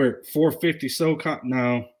 Anything where 450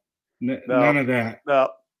 no, none of that.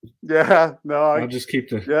 No. Yeah. No. I'll just keep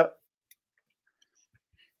the. Yep.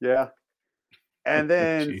 Yeah. And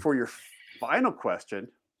then for your final question,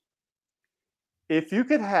 if you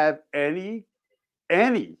could have any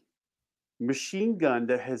machine gun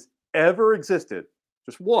that has ever existed,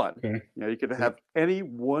 just one, Okay. you could have any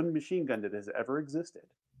one machine gun that has ever existed,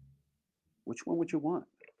 which one would you want?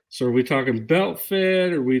 So are we talking belt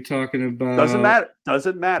fit? Or are we talking about?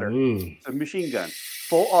 Doesn't matter. Ooh. It's a machine gun,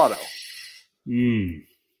 full auto.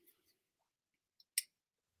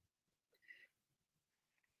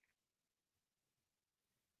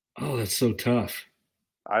 Oh, that's so tough.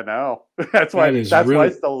 I know. That's why it's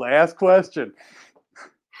the last question.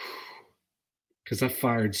 Because I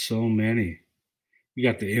fired so many. You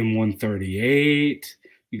got the M138.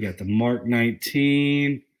 You got the Mark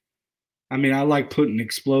 19. I mean, I like putting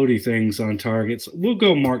explodey things on targets. We'll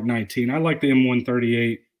go Mark 19. I like the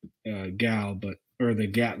M138 or the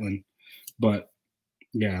Gatlin, but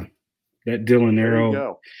yeah, that Dillon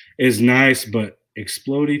arrow is nice. But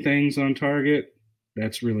explodey things on target,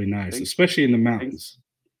 that's really nice, especially in the mountains.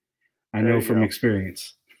 I know from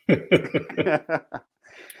experience.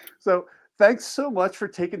 So thanks so much for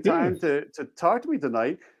taking time to talk to me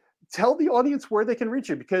tonight. Tell the audience where they can reach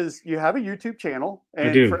you, because you have a YouTube channel.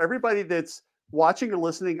 And for everybody that's watching or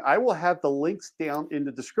listening, I will have the links down in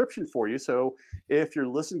the description for you. So if you're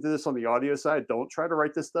listening to this on the audio side, don't try to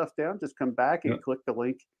write this stuff down. Just come back and click the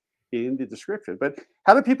link in the description. But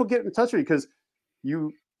how do people get in touch with you? Because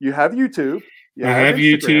you have YouTube. I have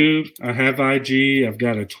YouTube. I have IG. I've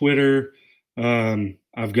got a Twitter.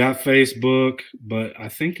 I've got Facebook. But I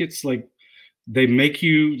think it's like they make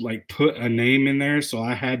you like put a name in there. So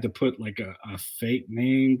I had to put like a fake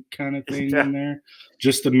name kind of thing in there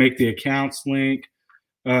just to make the accounts link.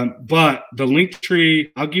 But the link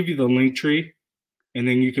tree, I'll give you the link tree and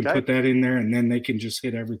then you can put that in there and then they can just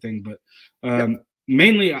hit everything. But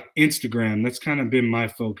mainly Instagram, that's kind of been my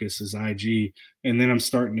focus is IG. And then I'm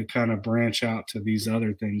starting to kind of branch out to these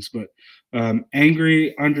other things. But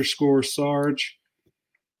Angry_Sarge,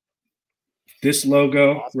 this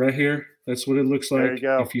logo right here, that's what it looks like. There you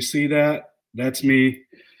go. If you see that, that's me.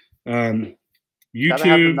 YouTube. Gotta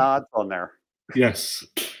have the nods on there. Yes.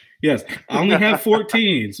 I only have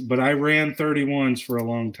 14s, but I ran 31s for a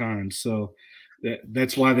long time. So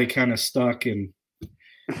that's why they kind of stuck and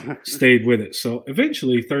stayed with it. So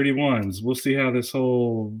eventually 31s. We'll see how this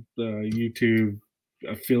whole YouTube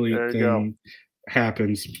affiliate thing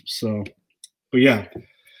happens. So, but yeah,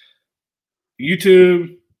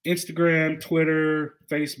 YouTube, Instagram, Twitter,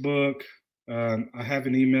 Facebook. I have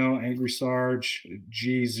an email,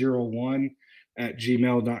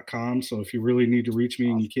 angrysarge01@gmail.com. So if you really need to reach me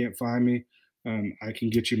and you can't find me, I can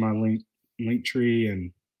get you my link tree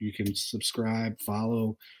and you can subscribe,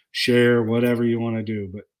 follow, share, whatever you want to do.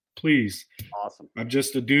 But please, I'm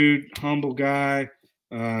just a dude, humble guy.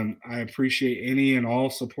 I appreciate any and all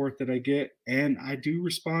support that I get, and I do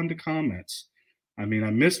respond to comments. I mean, I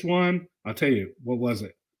missed one. I'll tell you, what was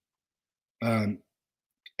it?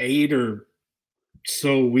 8 or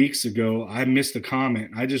so weeks ago, I missed a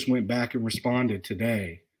comment. I just went back and responded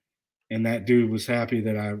today, and that dude was happy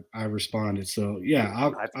that I responded. So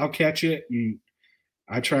yeah, I'll catch it, and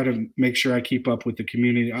I try to make sure I keep up with the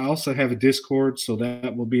community. I also have a Discord, so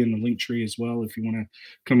that will be in the link tree as well. If you want to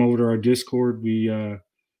come over to our Discord, we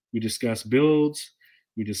discuss builds.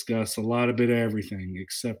 We discuss a bit of everything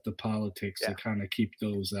except the politics to kind of keep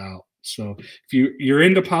those out. So if you're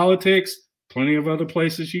into politics, plenty of other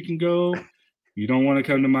places you can go. You don't want to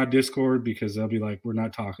come to my Discord because they'll be like, we're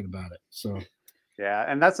not talking about it. So yeah,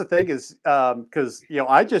 and that's the thing is because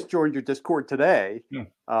I just joined your Discord today, and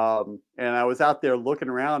I was out there looking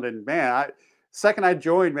around, and man, second I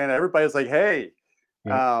joined, man, everybody's like, hey,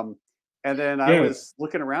 and then I was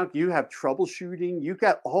looking around. You have troubleshooting. You've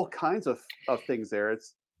got all kinds of things there.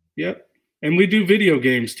 And we do video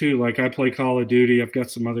games too. Like I play Call of Duty. I've got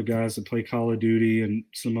some other guys that play Call of Duty and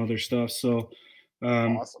some other stuff. So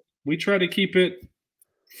we try to keep it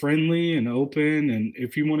friendly and open. And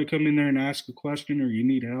if you want to come in there and ask a question or you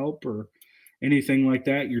need help or anything like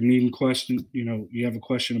that, you're needing question, you have a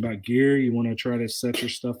question about gear, you want to try to set your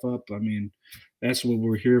stuff up. I mean, that's what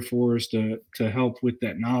we're here for, is to help with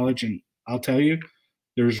that knowledge. And I'll tell you,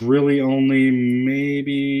 there's really only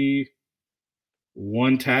maybe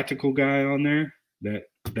one tactical guy on there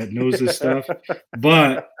that knows this stuff,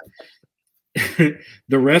 but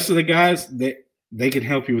the rest of the guys, they can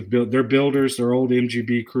help you with build. They're builders, they're old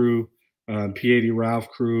MGB crew, P80 Ralph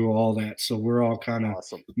crew, all that. So we're all kind of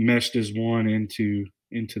Awesome. meshed as one into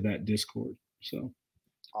that Discord. So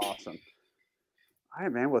Awesome. All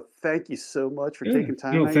right, man. Well, thank you so much for Yeah. taking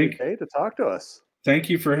time No, out of your day to talk to us. thank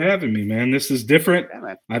you for having me, man. This is different.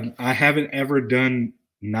 Yeah, man. I haven't ever done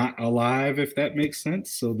not alive, if that makes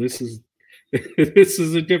sense. So this is this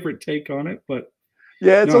is a different take on it, but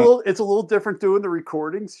Yeah, it's no, a little different doing the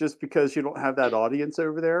recordings just because you don't have that audience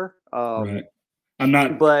over there. right. I'm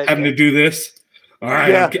not but having to do this. All right,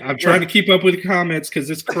 Yeah, I'm trying to keep up with the comments because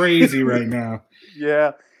it's crazy right now.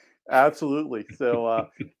 yeah, absolutely. So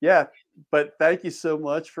yeah, but thank you so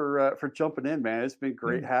much for jumping in, man. It's been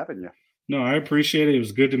great having you. No, I appreciate it. It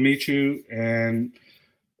was good to meet you, and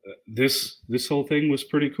this whole thing was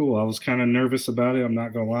pretty cool. I was kind of nervous about it. I'm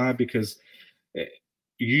not gonna lie, because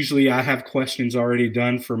usually I have questions already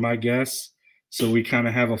done for my guests, so we kind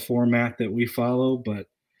of have a format that we follow. But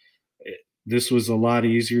this was a lot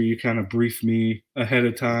easier. You kind of briefed me ahead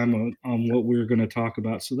of time on what we were going to talk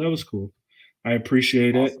about, so that was cool. I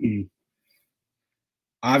appreciate it, and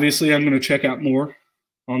obviously I'm going to check out more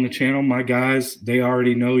on the channel. My guys, they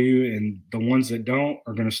already know you, and the ones that don't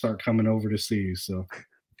are going to start coming over to see you. So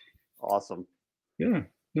Awesome. yeah,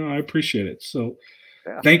 no, I appreciate it. So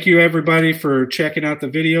Yeah. thank you, everybody, for checking out the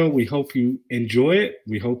video. We hope you enjoy it.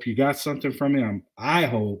 We hope you got something from it. I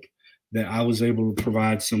hope that I was able to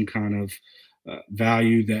provide some kind of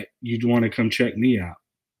value that you'd want to come check me out.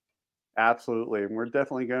 Absolutely. And we're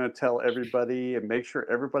definitely going to tell everybody and make sure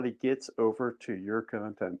everybody gets over to your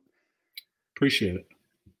content. Appreciate it.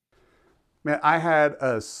 Man, I had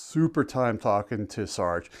a super time talking to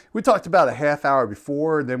Sarge. We talked about a half hour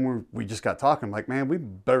before, and then we just got talking. I'm like, man, we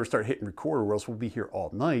better start hitting record or else we'll be here all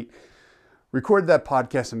night. Recorded that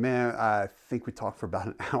podcast, and man, I think we talked for about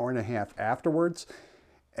an hour and a half afterwards.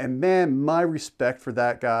 And man, my respect for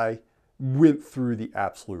that guy went through the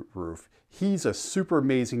absolute roof. He's a super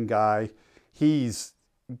amazing guy. He's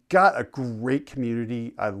got a great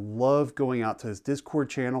community. I love going out to his Discord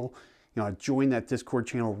channel. I joined that Discord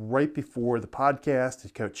channel right before the podcast to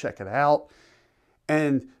go check it out.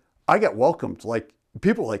 And I got welcomed. Like,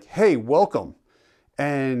 people were like, hey, welcome.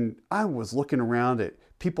 And I was looking around at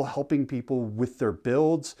people helping people with their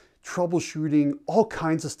builds, troubleshooting, all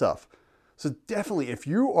kinds of stuff. So definitely, if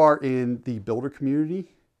you are in the builder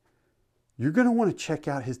community, you're going to want to check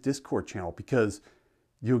out his Discord channel because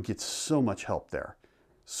you'll get so much help there.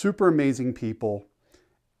 Super amazing people.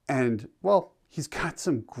 And, well, he's got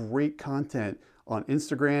some great content on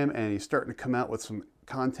Instagram, and he's starting to come out with some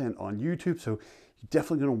content on YouTube. So you're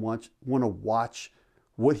definitely going to want to watch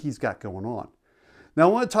what he's got going on. Now,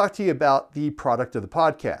 I want to talk to you about the product of the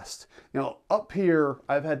podcast. Now, up here,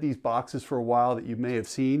 I've had these boxes for a while that you may have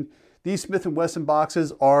seen. These Smith & Wesson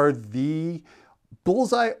boxes are the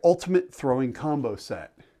Bullseye Ultimate Throwing Combo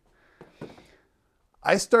Set.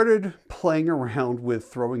 I started playing around with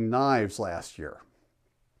throwing knives last year.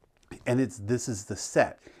 And this is the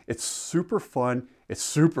set. It's super fun. It's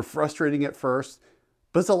super frustrating at first,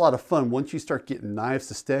 but it's a lot of fun once you start getting knives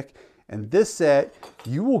to stick. And this set,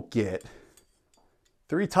 you will get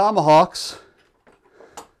 3 tomahawks,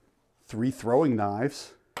 3 throwing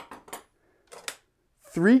knives,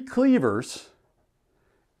 3 cleavers,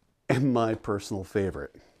 and my personal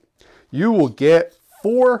favorite, you will get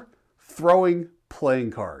 4 throwing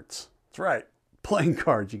playing cards. That's right, playing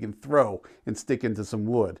cards you can throw and stick into some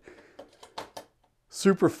wood.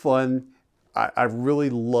 Super fun. I really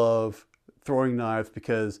love throwing knives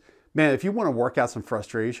because, man, if you want to work out some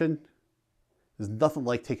frustration, there's nothing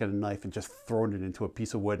like taking a knife and just throwing it into a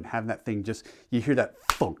piece of wood and having that thing just, you hear that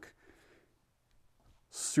thunk.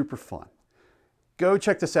 Super fun. Go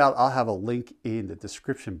check this out. I'll have a link in the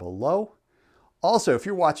description below. Also, if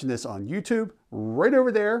you're watching this on YouTube, right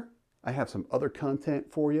over there, I have some other content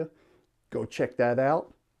for you. Go check that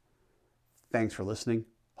out. Thanks for listening.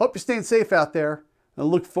 Hope you're staying safe out there. I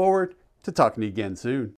look forward to talking to you again soon.